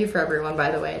 thank you for everyone,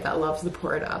 by the way, that loves the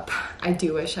Pour It Up. I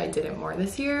do wish I did it more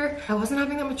this year. I wasn't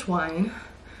having that much wine,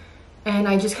 and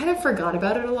I just kind of forgot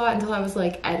about it a lot until I was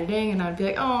like editing, and I'd be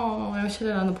like, oh, I should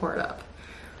have done the Pour It Up.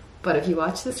 But if you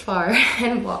watch this far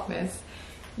in Vlogmas,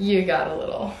 you got a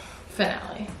little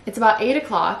finale. It's about 8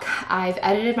 o'clock. I've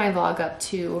edited my vlog up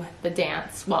to the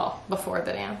dance, well, before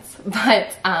the dance,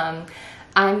 but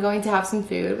I'm going to have some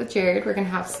food with Jared. We're gonna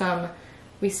have some,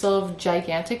 we still have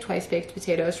gigantic twice baked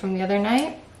potatoes from the other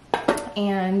night.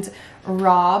 And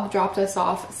Rob dropped us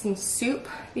off some soup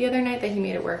the other night that he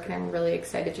made at work, and I'm really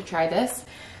excited to try this.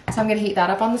 So I'm gonna heat that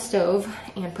up on the stove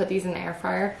and put these in the air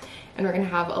fryer. And we're gonna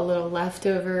have a little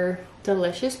leftover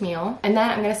delicious meal. And then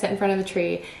I'm gonna sit in front of the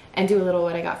tree and do a little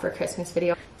what I got for Christmas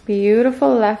video.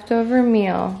 Beautiful leftover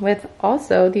meal with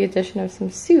also the addition of some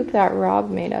soup that Rob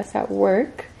made us at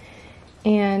work.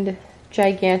 And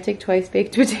gigantic twice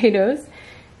baked potatoes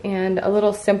and a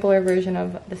little simpler version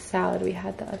of the salad we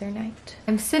had the other night.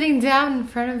 I'm sitting down in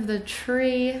front of the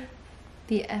tree,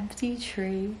 the empty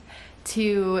tree,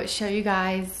 to show you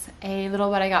guys a little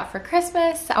what I got for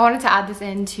Christmas. I wanted to add this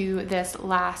into this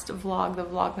last vlog, the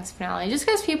Vlogmas finale, just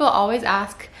because people always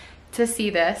ask to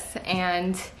see this,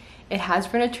 and it has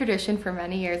been a tradition for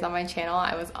many years on my channel.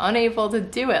 I was unable to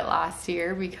do it last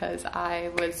year because I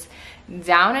was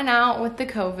down and out with the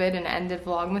COVID and ended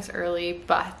Vlogmas early,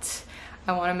 but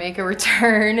I want to make a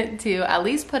return to at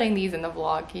least putting these in the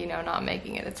vlog, you know, not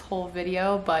making it its whole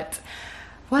video, but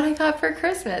what I got for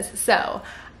Christmas. So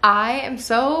I am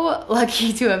so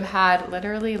lucky to have had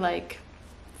literally like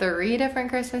 3 different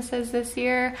Christmases this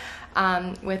year,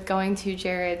 with going to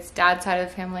Jared's dad's side of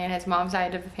the family and his mom's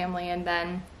side of the family, and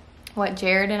then what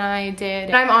Jared and I did.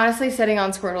 And I'm honestly sitting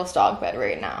on Squirtle's dog bed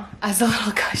right now as a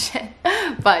little cushion.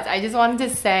 But I just wanted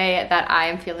to say that I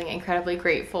am feeling incredibly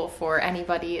grateful for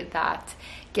anybody that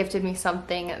gifted me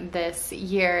something this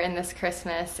year and this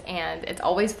Christmas, and it's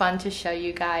always fun to show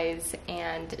you guys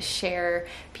and share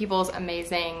people's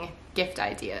amazing gift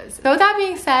ideas. So with that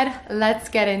being said, let's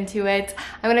get into it.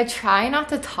 I'm gonna try not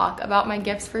to talk about my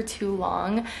gifts for too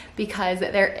long because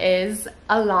there is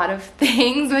a lot of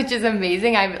things, which is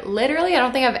amazing. I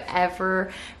don't think I've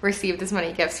ever received this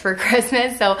many gifts for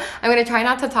Christmas, so I'm gonna try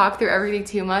not to talk through everything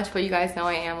too much, but you guys know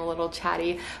I am a little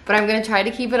chatty, but I'm gonna try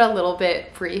to keep it a little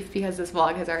bit brief because this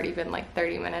vlog has already been like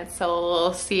 30 minutes, so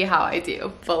we'll see how I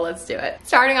do, but let's do it.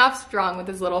 Starting off strong with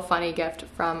this little funny gift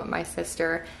from my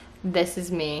sister. This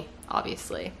is me,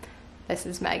 obviously. This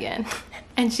is Megan.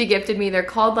 And she gifted me, they're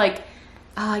called like,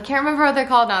 I can't remember what they're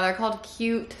called now. They're called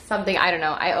cute something, I don't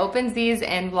know. I opened these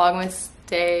in Vlogmas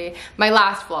Day, my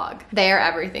last vlog. They are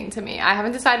everything to me. I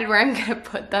haven't decided where I'm gonna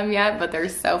put them yet, but they're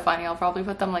so funny. I'll probably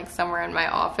put them like somewhere in my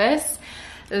office.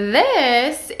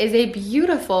 This is a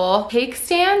beautiful cake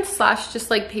stand slash just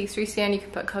like pastry stand. You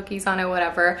can put cookies on it,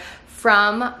 whatever.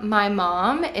 From my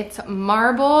mom. It's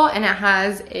marble and it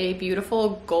has a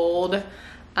beautiful gold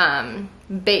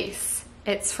base.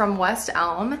 It's from West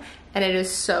Elm and it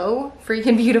is so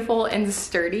freaking beautiful and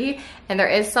sturdy. And there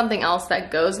is something else that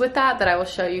goes with that I will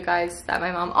show you guys that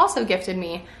my mom also gifted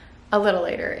me a little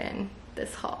later in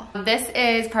this haul. This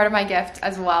is part of my gift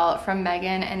as well from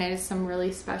Megan, and it is some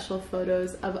really special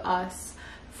photos of us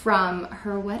from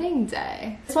her wedding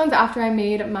day. This one's after I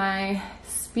made my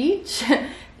speech.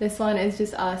 This one is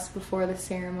just us before the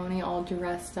ceremony, all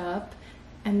dressed up.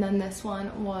 And then this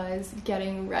one was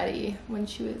getting ready when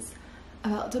she was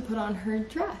about to put on her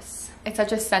dress. It's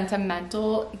such a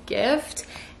sentimental gift,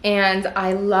 and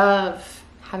I love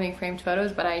having framed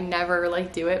photos, but I never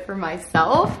like do it for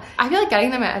myself. I feel like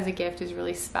getting them as a gift is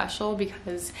really special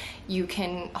because you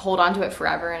can hold on to it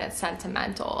forever and it's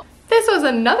sentimental. This was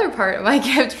another part of my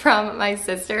gift from my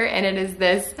sister, and it is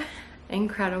this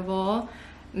incredible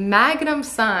Magnum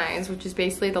Signs, which is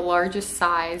basically the largest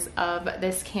size of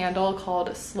this candle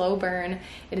called Slow Burn.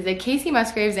 It is a Casey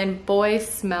Musgraves and Boy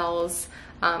Smells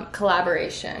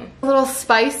collaboration. A little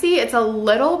spicy, it's a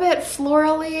little bit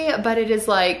florally, but it is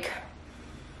like,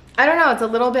 I don't know, it's a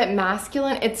little bit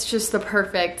masculine. It's just the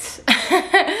perfect,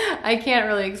 I can't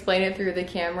really explain it through the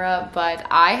camera, but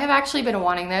I have actually been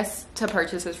wanting this to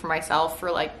purchase this for myself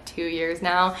for like 2 years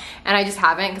now, and I just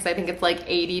haven't because I think it's like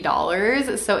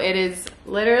 $80. So it is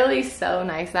literally so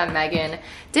nice that Megan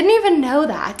didn't even know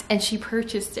that, and she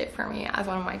purchased it for me as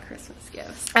one of my Christmas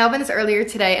gifts. I opened this earlier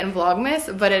today in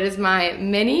Vlogmas, but it is my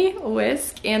mini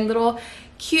whisk and little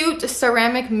cute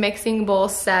ceramic mixing bowl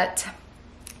set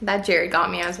that Jared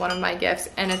got me as one of my gifts,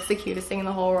 and it's the cutest thing in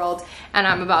the whole world. And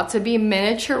I'm about to be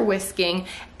miniature whisking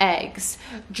eggs,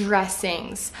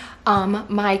 dressings,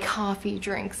 my coffee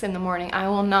drinks in the morning. I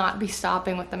will not be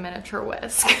stopping with the miniature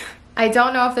whisk. I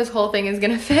don't know if this whole thing is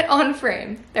gonna fit on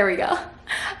frame. There we go.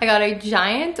 I got a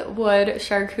giant wood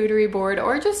charcuterie board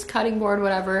or just cutting board,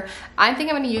 whatever. I think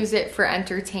I'm gonna use it for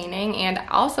entertaining and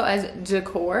also as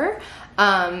decor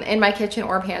in my kitchen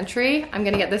or pantry. I'm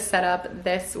gonna get this set up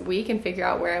this week and figure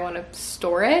out where I wanna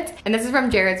store it. And this is from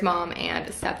Jared's mom and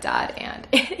stepdad, and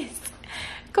it is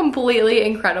completely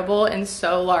incredible and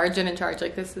so large and in charge.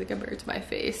 Like, this is compared to my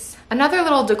face. Another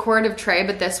little decorative tray,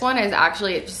 but this one is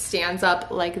actually, it just stands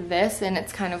up like this, and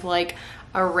it's kind of like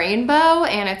a rainbow,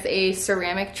 and it's a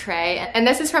ceramic tray. And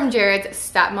this is from Jared's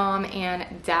stepmom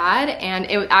and dad, and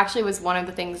it actually was one of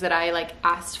the things that I like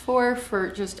asked for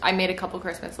just, I made a couple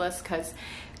Christmas lists because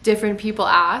different people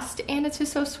asked, and it's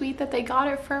just so sweet that they got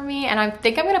it for me. And I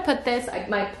think I'm gonna put this,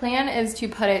 my plan is to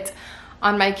put it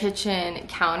on my kitchen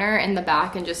counter in the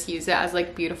back and just use it as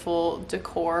like beautiful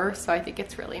decor. So I think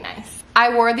it's really nice.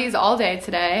 I wore these all day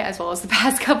today as well as the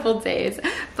past couple days,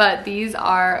 but these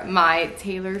are my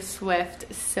Taylor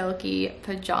Swift silky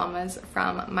pajamas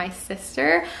from my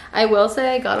sister. I will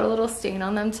say I got a little stain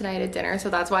on them tonight at dinner, so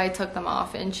that's why I took them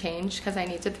off and changed, because I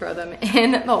need to throw them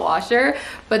in the washer.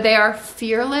 But they are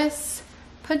fearless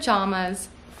pajamas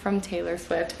from Taylor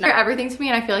Swift. They're everything to me,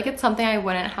 and I feel like it's something I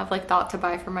wouldn't have like thought to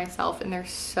buy for myself, and they're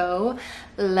so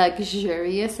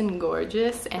luxurious and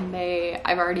gorgeous, and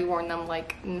I've already worn them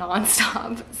like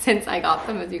non-stop since I got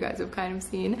them, as you guys have kind of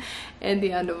seen in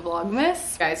the end of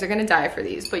Vlogmas. You guys are gonna die for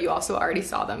these, but you also already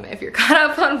saw them if you're caught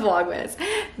up on Vlogmas.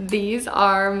 These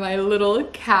are my little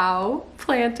cow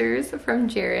planters from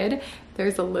Jared.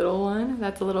 There's a little one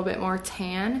that's a little bit more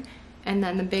tan, and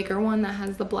then the bigger one that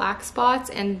has the black spots,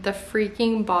 and the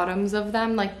freaking bottoms of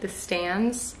them, like the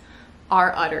stands,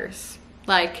 are udders.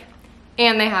 Like,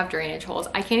 and they have drainage holes.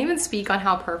 I can't even speak on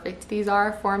how perfect these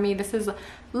are for me. This is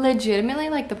legitimately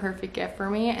like the perfect gift for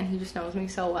me, and he just knows me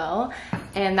so well.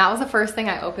 And that was the first thing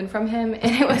I opened from him,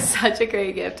 and it was such a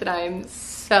great gift, and I'm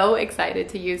so excited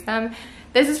to use them.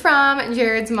 This is from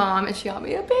Jared's mom, and she got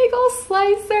me a bagel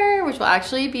slicer, which will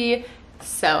actually be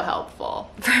so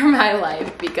helpful for my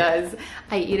life because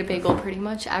I eat a bagel pretty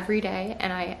much every day,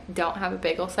 and I don't have a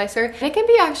bagel slicer. And it can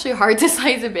be actually hard to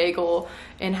slice a bagel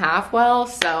in half well,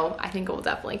 so I think it will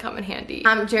definitely come in handy.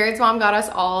 Jared's mom got us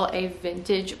all a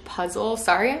vintage puzzle.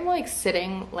 Sorry I'm like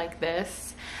sitting like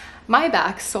this. My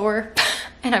back's sore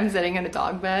and I'm sitting in a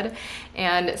dog bed,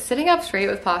 and sitting up straight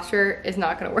with posture is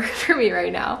not gonna work for me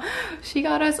right now. She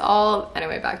got us all,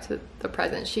 anyway, back to the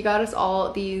present. She got us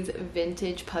all these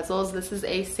vintage puzzles. This is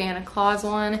a Santa Claus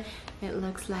one. It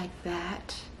looks like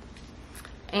that.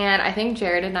 And I think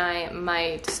Jared and I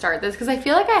might start this because I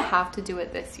feel like I have to do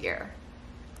it this year.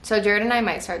 So Jared and I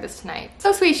might start this tonight.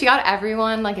 So sweet. She got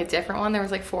everyone like a different one. There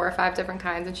was like 4 or 5 different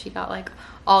kinds, and she got like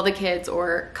all the kids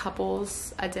or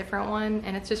couples a different one,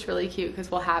 and it's just really cute because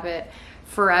we'll have it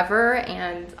forever,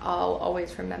 and I'll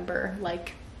always remember.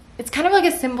 Like, it's kind of like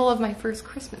a symbol of my first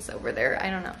Christmas over there.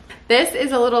 I don't know. This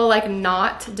is a little like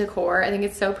knot decor. I think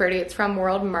it's so pretty. It's from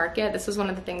World Market. This was one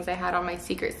of the things I had on my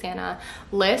Secret Santa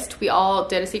list. We all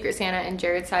did a Secret Santa in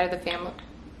Jared's side of the family.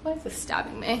 Why is this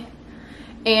stabbing me?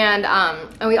 And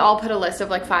we all put a list of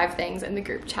like 5 things in the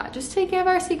group chat just to give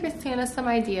our Secret Santa some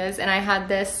ideas. And I had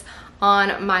this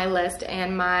on my list,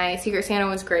 and my Secret Santa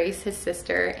was Grace, his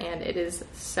sister, and it is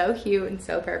so cute and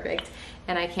so perfect,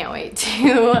 and I can't wait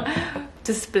to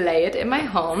display it in my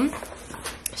home.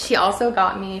 She also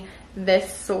got me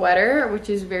this sweater, which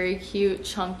is very cute,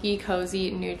 chunky, cozy,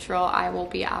 neutral. I will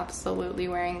be absolutely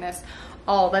wearing this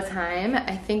all the time.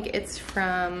 I think it's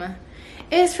from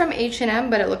H&M,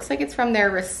 but it looks like it's from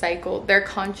their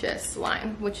Conscious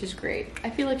line, which is great. I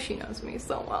feel like she knows me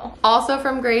so well. Also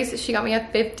from Grace, she got me a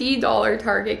 $50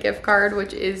 Target gift card,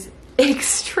 which is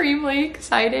extremely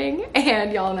exciting,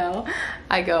 and y'all know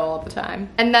I go all the time.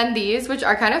 And then these, which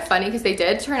are kind of funny because they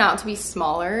did turn out to be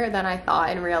smaller than I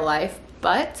thought in real life,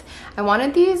 but I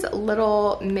wanted these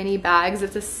little mini bags.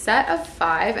 It's a set of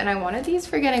 5, and I wanted these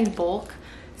for getting bulk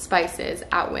spices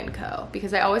at Winco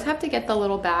because I always have to get the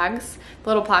little bags, the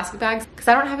little plastic bags, because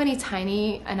I don't have any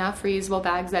tiny enough reusable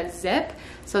bags that zip.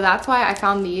 So that's why I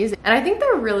found these, and I think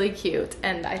they're really cute,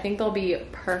 and I think they'll be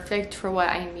perfect for what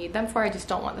I need them for. I just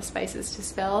don't want the spices to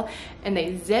spill, and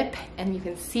they zip and you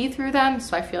can see through them,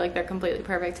 so I feel like they're completely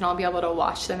perfect, and I'll be able to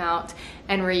wash them out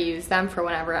and reuse them for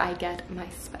whenever I get my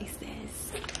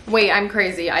spices. Wait, I'm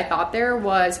crazy. I thought there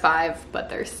was 5, but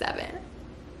there's 7.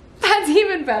 That's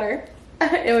even better.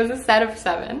 It was a set of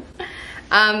 7.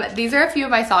 These are a few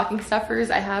of my stocking stuffers.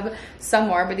 I have some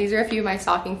more, but these are a few of my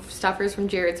stocking stuffers from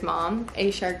Jared's mom.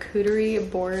 A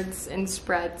Charcuterie Boards and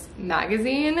Spreads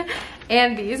magazine.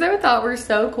 And these I thought were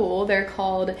so cool. They're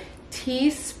called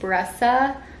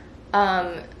Tea-Spressa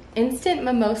Instant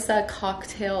Mimosa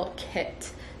Cocktail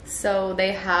Kit. So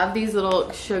they have these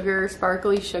little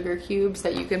sparkly sugar cubes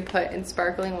that you can put in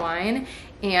sparkling wine,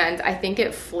 and I think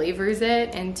it flavors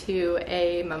it into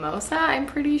a mimosa, I'm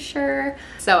pretty sure.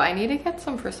 So I need to get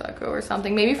some Prosecco or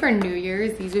something. Maybe for New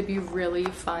Year's, these would be really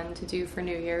fun to do for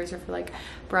New Year's or for like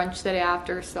brunch the day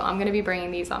after. So I'm gonna be bringing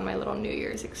these on my little New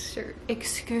Year's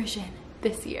excursion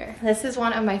this year. This is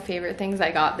one of my favorite things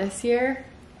I got this year.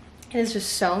 It is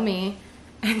just so me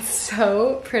and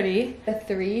so pretty. The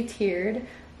 3-tiered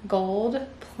gold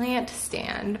plant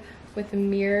stand with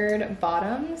mirrored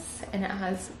bottoms, and it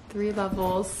has 3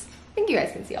 levels. I think you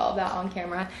guys can see all of that on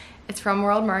camera. It's from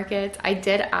World Market. I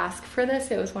did ask for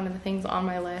this. It was one of the things on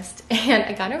my list, and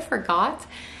I kind of forgot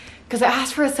because I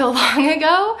asked for it so long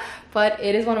ago, but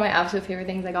it is one of my absolute favorite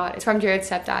things I got. It's from Jared's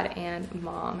stepdad and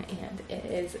mom, and it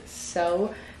is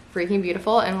so freaking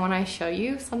beautiful. And when I show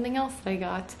you something else that I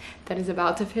got that is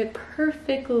about to fit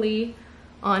perfectly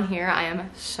on here, I am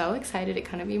so excited. It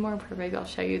couldn't be more perfect. I'll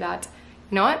show you that.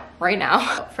 You know what? Right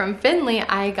now. From Finley,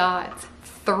 I got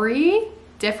 3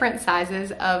 different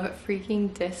sizes of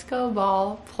freaking disco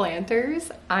ball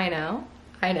planters. I know.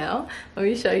 Let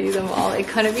me show you them all. It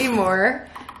couldn't be more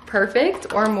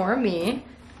perfect or more me.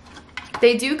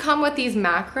 They do come with these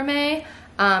macrame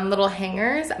little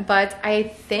hangers, but I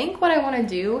think what I want to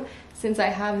do, since I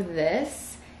have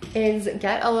this, is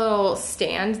get a little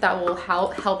stand that will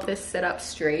help this sit up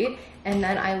straight, and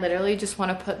then I literally just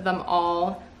want to put them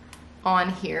all on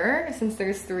here. Since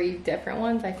there's 3 different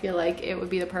ones, I feel like it would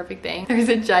be the perfect thing. There's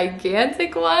a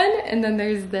gigantic one, and then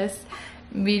there's this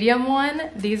medium one.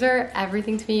 These are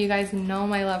everything to me. You guys know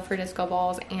my love for disco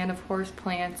balls and of course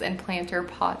plants and planter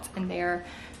pots, and they're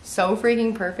so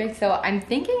freaking perfect. So I'm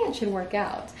thinking it should work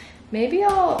out. Maybe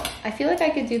I feel like I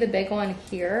could do the big one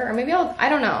here, or maybe I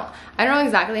don't know. I don't know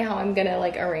exactly how I'm gonna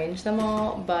like arrange them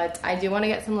all, but I do want to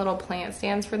get some little plant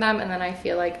stands for them, and then I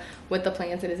feel like with the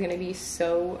plants it is gonna be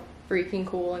so freaking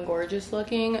cool and gorgeous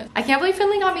looking. I can't believe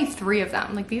Finley got me 3 of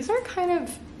them. Like, these are kind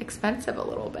of expensive a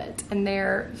little bit, and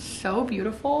they're so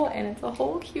beautiful, and it's a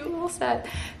whole cute little set.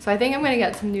 So I think I'm gonna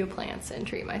get some new plants and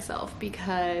treat myself,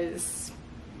 because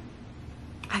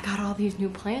I got all these new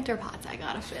planter pots I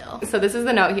gotta fill. So this is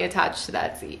the note he attached to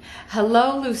that Etsy.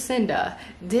 Hello, Lucinda.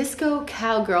 Disco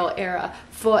cowgirl era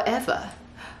forever.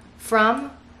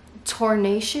 From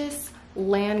Tornacious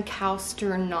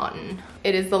Lancaster Naughton.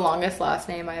 It is the longest last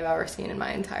name I've ever seen in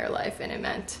my entire life, and it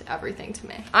meant everything to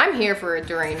me. I'm here for a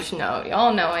deranged note.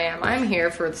 Y'all know I am. I'm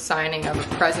here for the signing of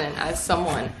a present as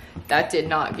someone that did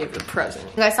not give a present.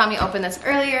 You guys saw me open this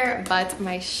earlier, but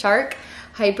my Shark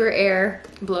Hyper Air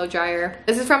blow dryer.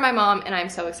 This is from my mom, and I'm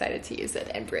so excited to use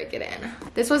it and break it in.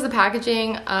 This was the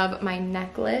packaging of my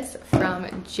necklace from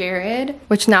Jared,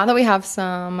 which now that we have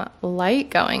some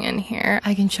light going in here,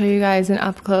 I can show you guys an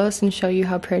up close and show you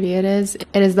how pretty it is.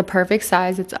 It is the perfect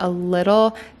size. It's a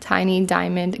little tiny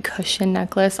diamond cushion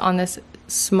necklace on this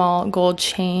small gold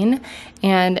chain,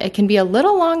 and it can be a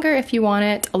little longer if you want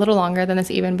it, a little longer than this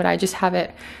even, but I just have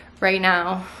it right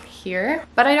now here.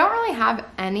 But I don't really have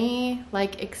any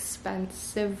like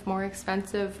more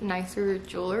expensive, nicer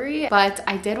jewelry, but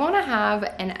I did want to have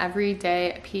an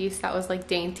everyday piece that was like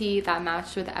dainty, that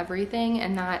matched with everything,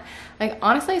 and that like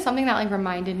honestly something that like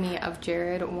reminded me of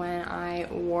Jared when I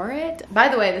wore it. By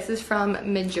the way, this is from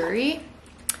Midjourney,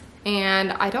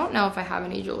 and I don't know if I have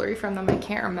any jewelry from them, I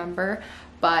can't remember,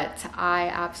 but I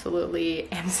absolutely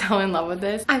am so in love with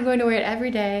this. I'm going to wear it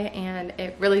every day, and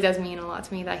it really does mean a lot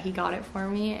to me that he got it for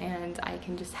me, and I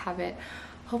can just have it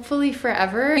hopefully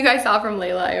forever. You guys saw from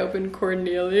Layla, I opened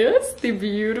Cornelius, the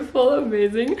beautiful,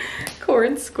 amazing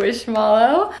corn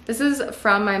squishmallow. This is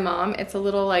from my mom. It's a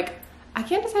little like, I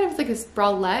can't decide if it's like a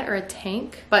bralette or a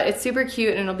tank, but it's super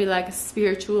cute, and it'll be like a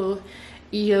spiritual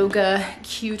yoga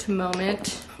cute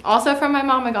moment. Also from my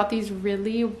mom, I got these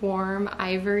really warm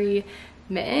ivory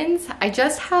mittens. I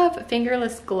just have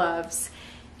fingerless gloves,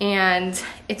 and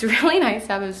it's really nice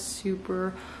to have a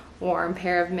super warm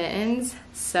pair of mittens.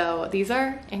 So these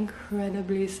are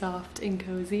incredibly soft and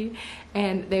cozy,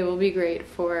 and they will be great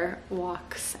for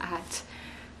walks at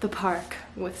the park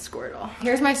with Squirtle.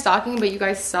 Here's my stocking, but you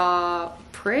guys saw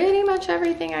pretty much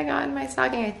everything I got in my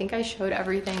stocking. I think I showed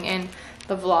everything in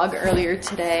the vlog earlier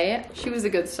today. She was a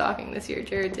good stocking this year.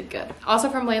 Jared did good. Also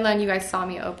from Layla, and you guys saw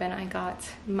me open, I got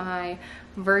my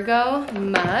Virgo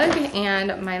mug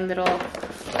and my little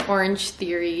Orange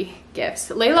Theory gifts.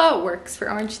 Layla works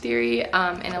for Orange Theory in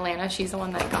Atlanta. She's the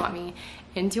one that got me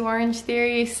into Orange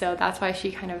Theory, so that's why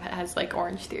she kind of has like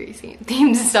Orange Theory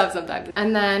themed stuff sometimes.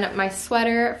 And then my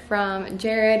sweater from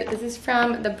Jared. This is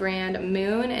from the brand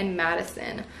Moon and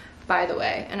Madison, by the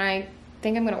way, and I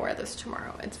think I'm gonna wear this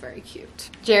tomorrow. It's very cute.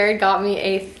 Jared got me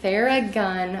a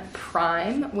Theragun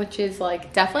Prime, which is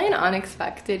like definitely an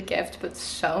unexpected gift, but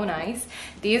so nice.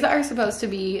 These are supposed to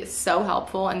be so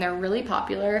helpful, and they're really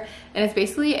popular, and it's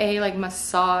basically a like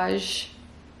massage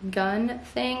gun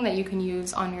thing that you can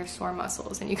use on your sore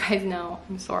muscles. And you guys know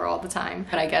I'm sore all the time,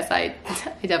 but I guess I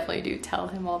definitely do tell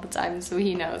him all the time, so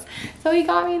he knows. So he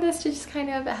got me this to just kind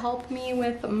of help me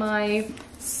with my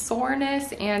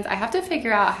soreness, and I have to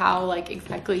figure out how like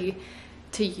exactly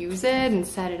to use it and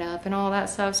set it up and all that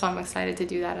stuff, so I'm excited to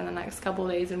do that in the next couple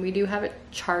of days. And we do have it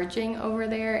charging over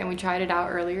there, and we tried it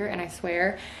out earlier, and I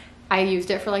swear I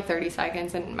used it for like 30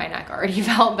 seconds and my neck already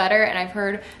felt better. And I've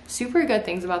heard super good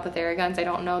things about the Theraguns. I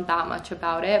don't know that much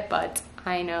about it, but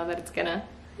I know that it's gonna,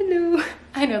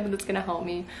 I know that it's gonna help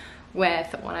me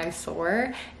with when I'm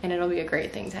sore, and it'll be a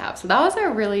great thing to have. So that was a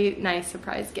really nice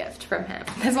surprise gift from him.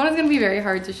 This one is gonna be very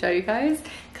hard to show you guys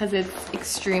because it's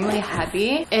extremely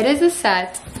heavy. It is a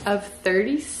set of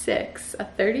 36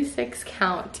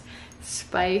 count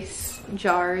spice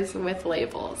jars with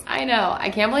labels. I know, I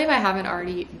can't believe I haven't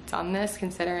already done this,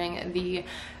 considering the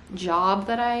job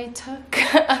that I took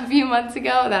a few months ago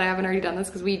that I haven't already done this,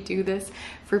 because we do this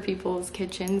for people's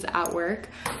kitchens at work.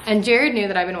 And Jared knew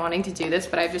that I've been wanting to do this,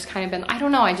 but I've just kind of been, I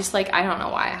don't know, I don't know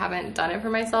why I haven't done it for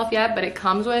myself yet, but it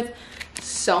comes with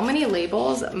so many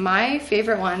labels. My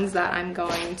favorite ones that I'm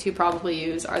going to probably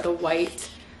use are the white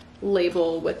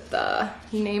label with the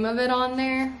name of it on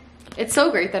there. It's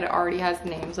so great that it already has the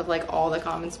names of like all the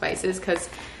common spices, because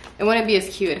it wouldn't be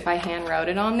as cute if I hand wrote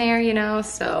it on there, you know?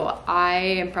 So I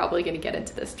am probably gonna get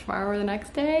into this tomorrow or the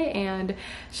next day and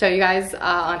show you guys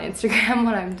on Instagram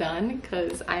when I'm done,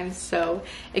 because I'm so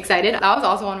excited. That was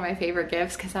also one of my favorite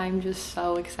gifts, because I'm just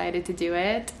so excited to do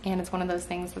it. And it's one of those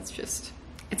things that's just,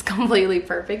 it's completely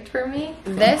perfect for me.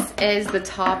 This is the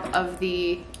top of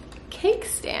the cake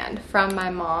stand from my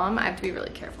mom. I have to be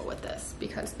really careful with this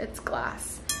because it's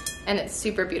glass. And it's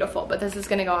super beautiful, but this is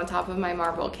gonna go on top of my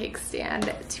marble cake stand.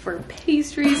 It's for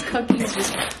pastries, cookies,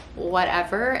 just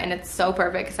whatever. And it's so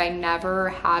perfect because I never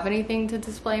have anything to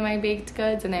display my baked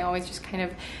goods, and they always just kind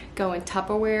of go in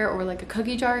Tupperware or like a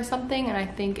cookie jar or something. And I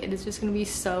think it is just gonna be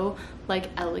so like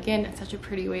elegant. It's such a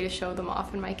pretty way to show them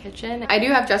off in my kitchen. I do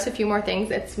have just a few more things.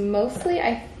 It's mostly,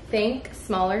 I think,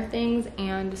 smaller things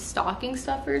and stocking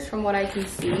stuffers from what I can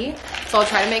see. So I'll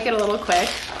try to make it a little quick.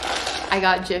 I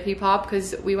got Jiffy Pop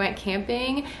because we went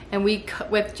camping and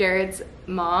with Jared's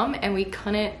mom, and we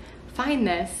couldn't find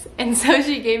this, and so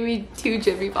she gave me 2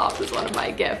 Jiffy Pops as one of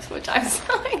my gifts, which I'm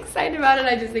so excited about it.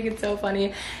 I just think it's so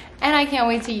funny, and I can't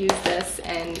wait to use this.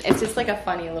 And it's just like a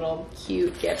funny little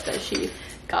cute gift that she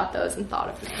got those and thought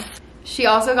of me. She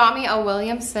also got me a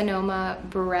Williams Sonoma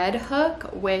bread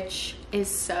hook, which is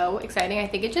so exciting. I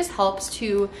think it just helps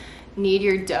to knead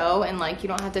your dough, and like you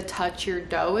don't have to touch your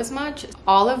dough as much.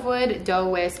 Olive wood dough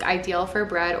whisk, ideal for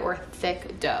bread or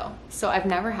thick dough. So I've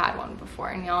never had one before,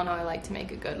 and y'all know I like to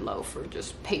make a good loaf or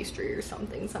just pastry or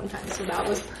something sometimes, so that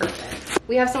was perfect.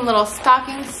 We have some little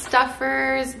stocking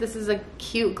stuffers. This is a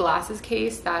cute glasses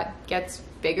case that gets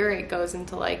bigger. It goes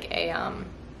into like a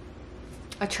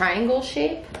triangle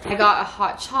shape. I got a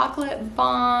hot chocolate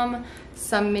bomb,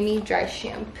 some mini dry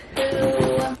shampoo.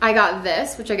 I got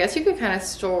this, which I guess you could kind of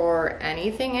store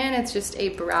anything in. It's just a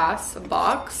brass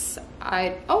box.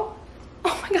 Oh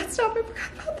my God, stop, I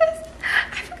forgot about this.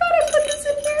 I forgot I put this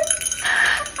in here.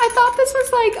 I thought this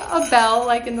was like a bell,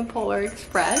 like in the Polar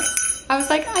Express. I was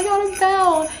like, I got a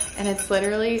bell. And it's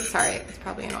literally, sorry, it's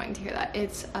probably annoying to hear that.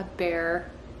 It's a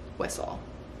bear whistle,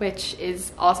 which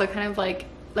is also kind of like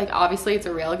obviously it's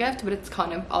a real gift, but it's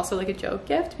kind of also like a joke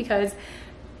gift, because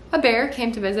a bear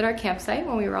came to visit our campsite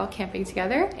when we were all camping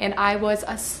together, and I was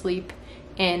asleep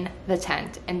in the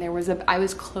tent, and I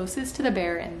was closest to the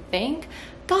bear, and thank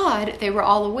God they were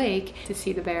all awake to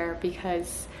see the bear,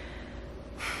 because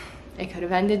it could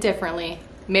have ended differently.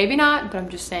 Maybe not, but I'm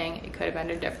just saying it could have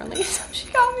ended differently. So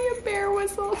she got me a bear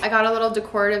whistle. I got a little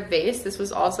decorative vase. This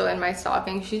was also in my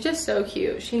stocking. She's just so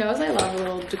cute. She knows I love a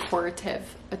little decorative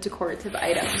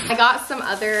item. I got some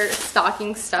other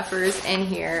stocking stuffers in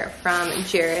here from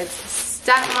Jared's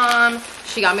stepmom.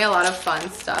 She got me a lot of fun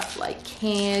stuff like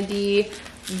candy,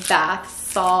 bath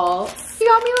salts. She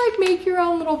got me like make your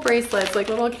own little bracelets, like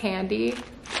little candy.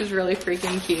 Which is really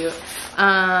freaking cute.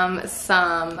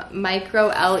 Some micro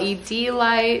LED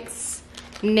lights,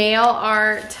 nail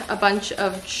art, a bunch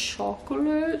of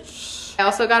chocolates. I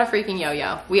also got a freaking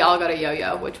yo-yo. We all got a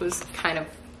yo-yo, which was kind of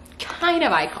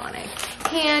iconic.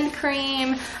 Hand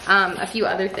cream, a few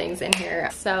other things in here.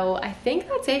 So I think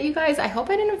that's it, you guys. I hope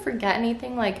I didn't forget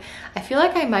anything. Like, I feel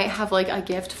like I might have like a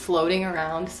gift floating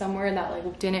around somewhere that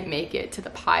like didn't make it to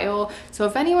the pile. So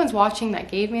if anyone's watching that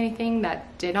gave me anything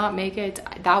that did not make it,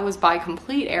 that was by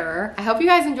complete error. I hope you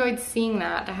guys enjoyed seeing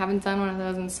that. I haven't done one of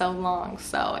those in so long,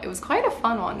 so it was quite a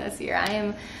fun one this year. I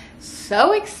am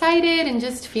so excited and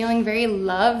just feeling very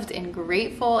loved and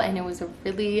grateful, and it was a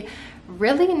really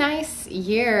nice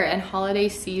year and holiday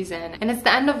season. And it's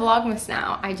the end of Vlogmas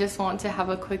now. I just want to have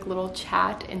a quick little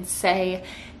chat and say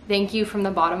thank you from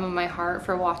the bottom of my heart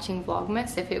for watching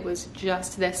Vlogmas, if it was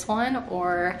just this one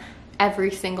or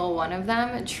every single one of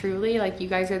them. Truly, like, you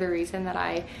guys are the reason that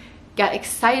I get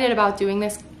excited about doing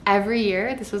this every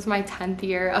year. This was my 10th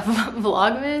year of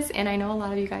Vlogmas, and I know a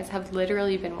lot of you guys have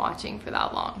literally been watching for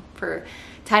that long, for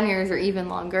 10 years or even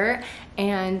longer,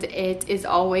 and it is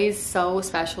always so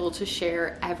special to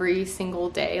share every single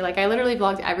day. Like, I literally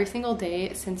vlogged every single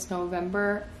day since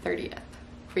November 30th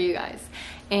for you guys,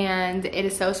 and it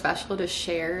is so special to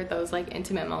share those like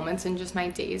intimate moments and just my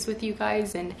days with you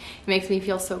guys, and it makes me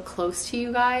feel so close to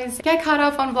you guys. Get caught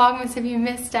up on Vlogmas if you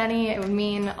missed any. It would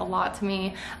mean a lot to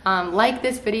me. Like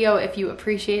this video if you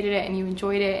appreciated it and you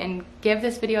enjoyed it, and give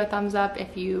this video a thumbs up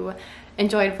if you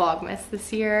enjoyed Vlogmas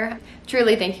this year.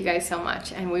 Truly, thank you guys so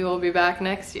much, and we will be back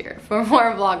next year for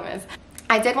more Vlogmas.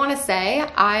 I did want to say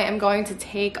I am going to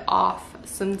take off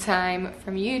some time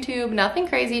from YouTube. Nothing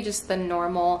crazy, just the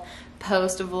normal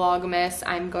post Vlogmas.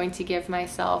 I'm going to give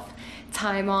myself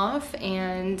time off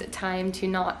and time to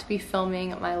not be filming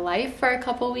my life for a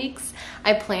couple weeks.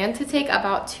 I plan to take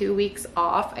about 2 weeks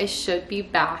off. I should be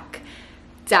back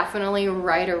definitely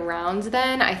right around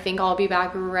then. I think I'll be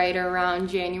back right around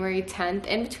January 10th.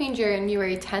 In between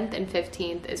January 10th and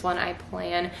 15th is when I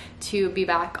plan to be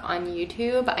back on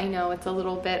YouTube. I know it's a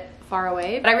little bit far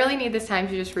away, but I really need this time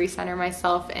to just recenter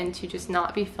myself and to just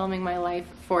not be filming my life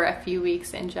for a few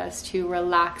weeks and just to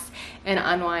relax and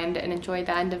unwind and enjoy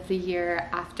the end of the year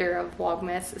after a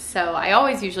Vlogmas. So I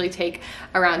always usually take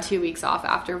around 2 weeks off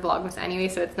after Vlogmas anyway,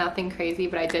 so it's nothing crazy,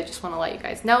 but I did just want to let you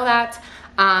guys know that.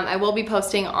 I will be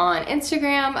posting on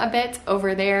Instagram a bit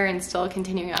over there and still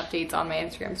continuing updates on my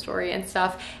Instagram story and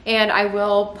stuff. And I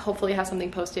will hopefully have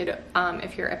something posted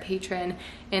if you're a patron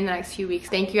in the next few weeks.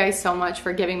 Thank you guys so much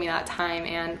for giving me that time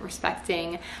and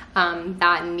respecting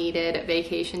that needed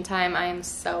vacation time. I am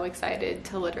so excited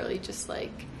to literally just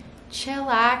like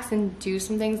chillax and do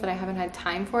some things that I haven't had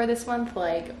time for this month,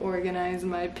 like organize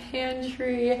my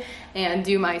pantry and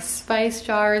do my spice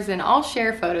jars, and I'll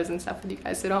share photos and stuff with you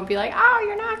guys, so don't be like, oh,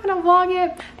 you're not gonna vlog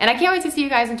it. And I can't wait to see you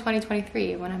guys in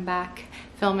 2023 when I'm back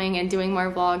filming and doing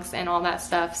more vlogs and all that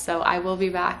stuff. So I will be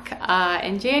back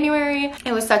in January.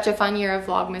 It was such a fun year of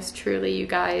Vlogmas, truly, you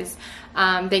guys.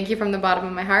 Thank you from the bottom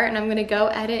of my heart, and I'm gonna go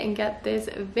edit and get this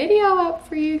video up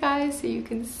for you guys so you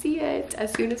can see it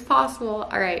as soon as possible.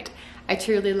 All right, I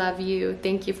truly love you.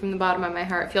 Thank you from the bottom of my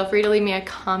heart. Feel free to leave me a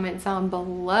comment down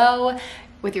below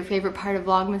with your favorite part of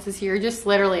Vlogmas this year, just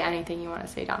literally anything you want to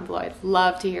say down below. I'd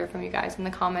love to hear from you guys in the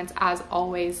comments as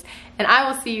always, and I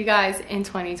will see you guys in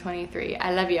 2023.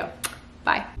 I love you.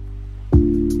 Bye.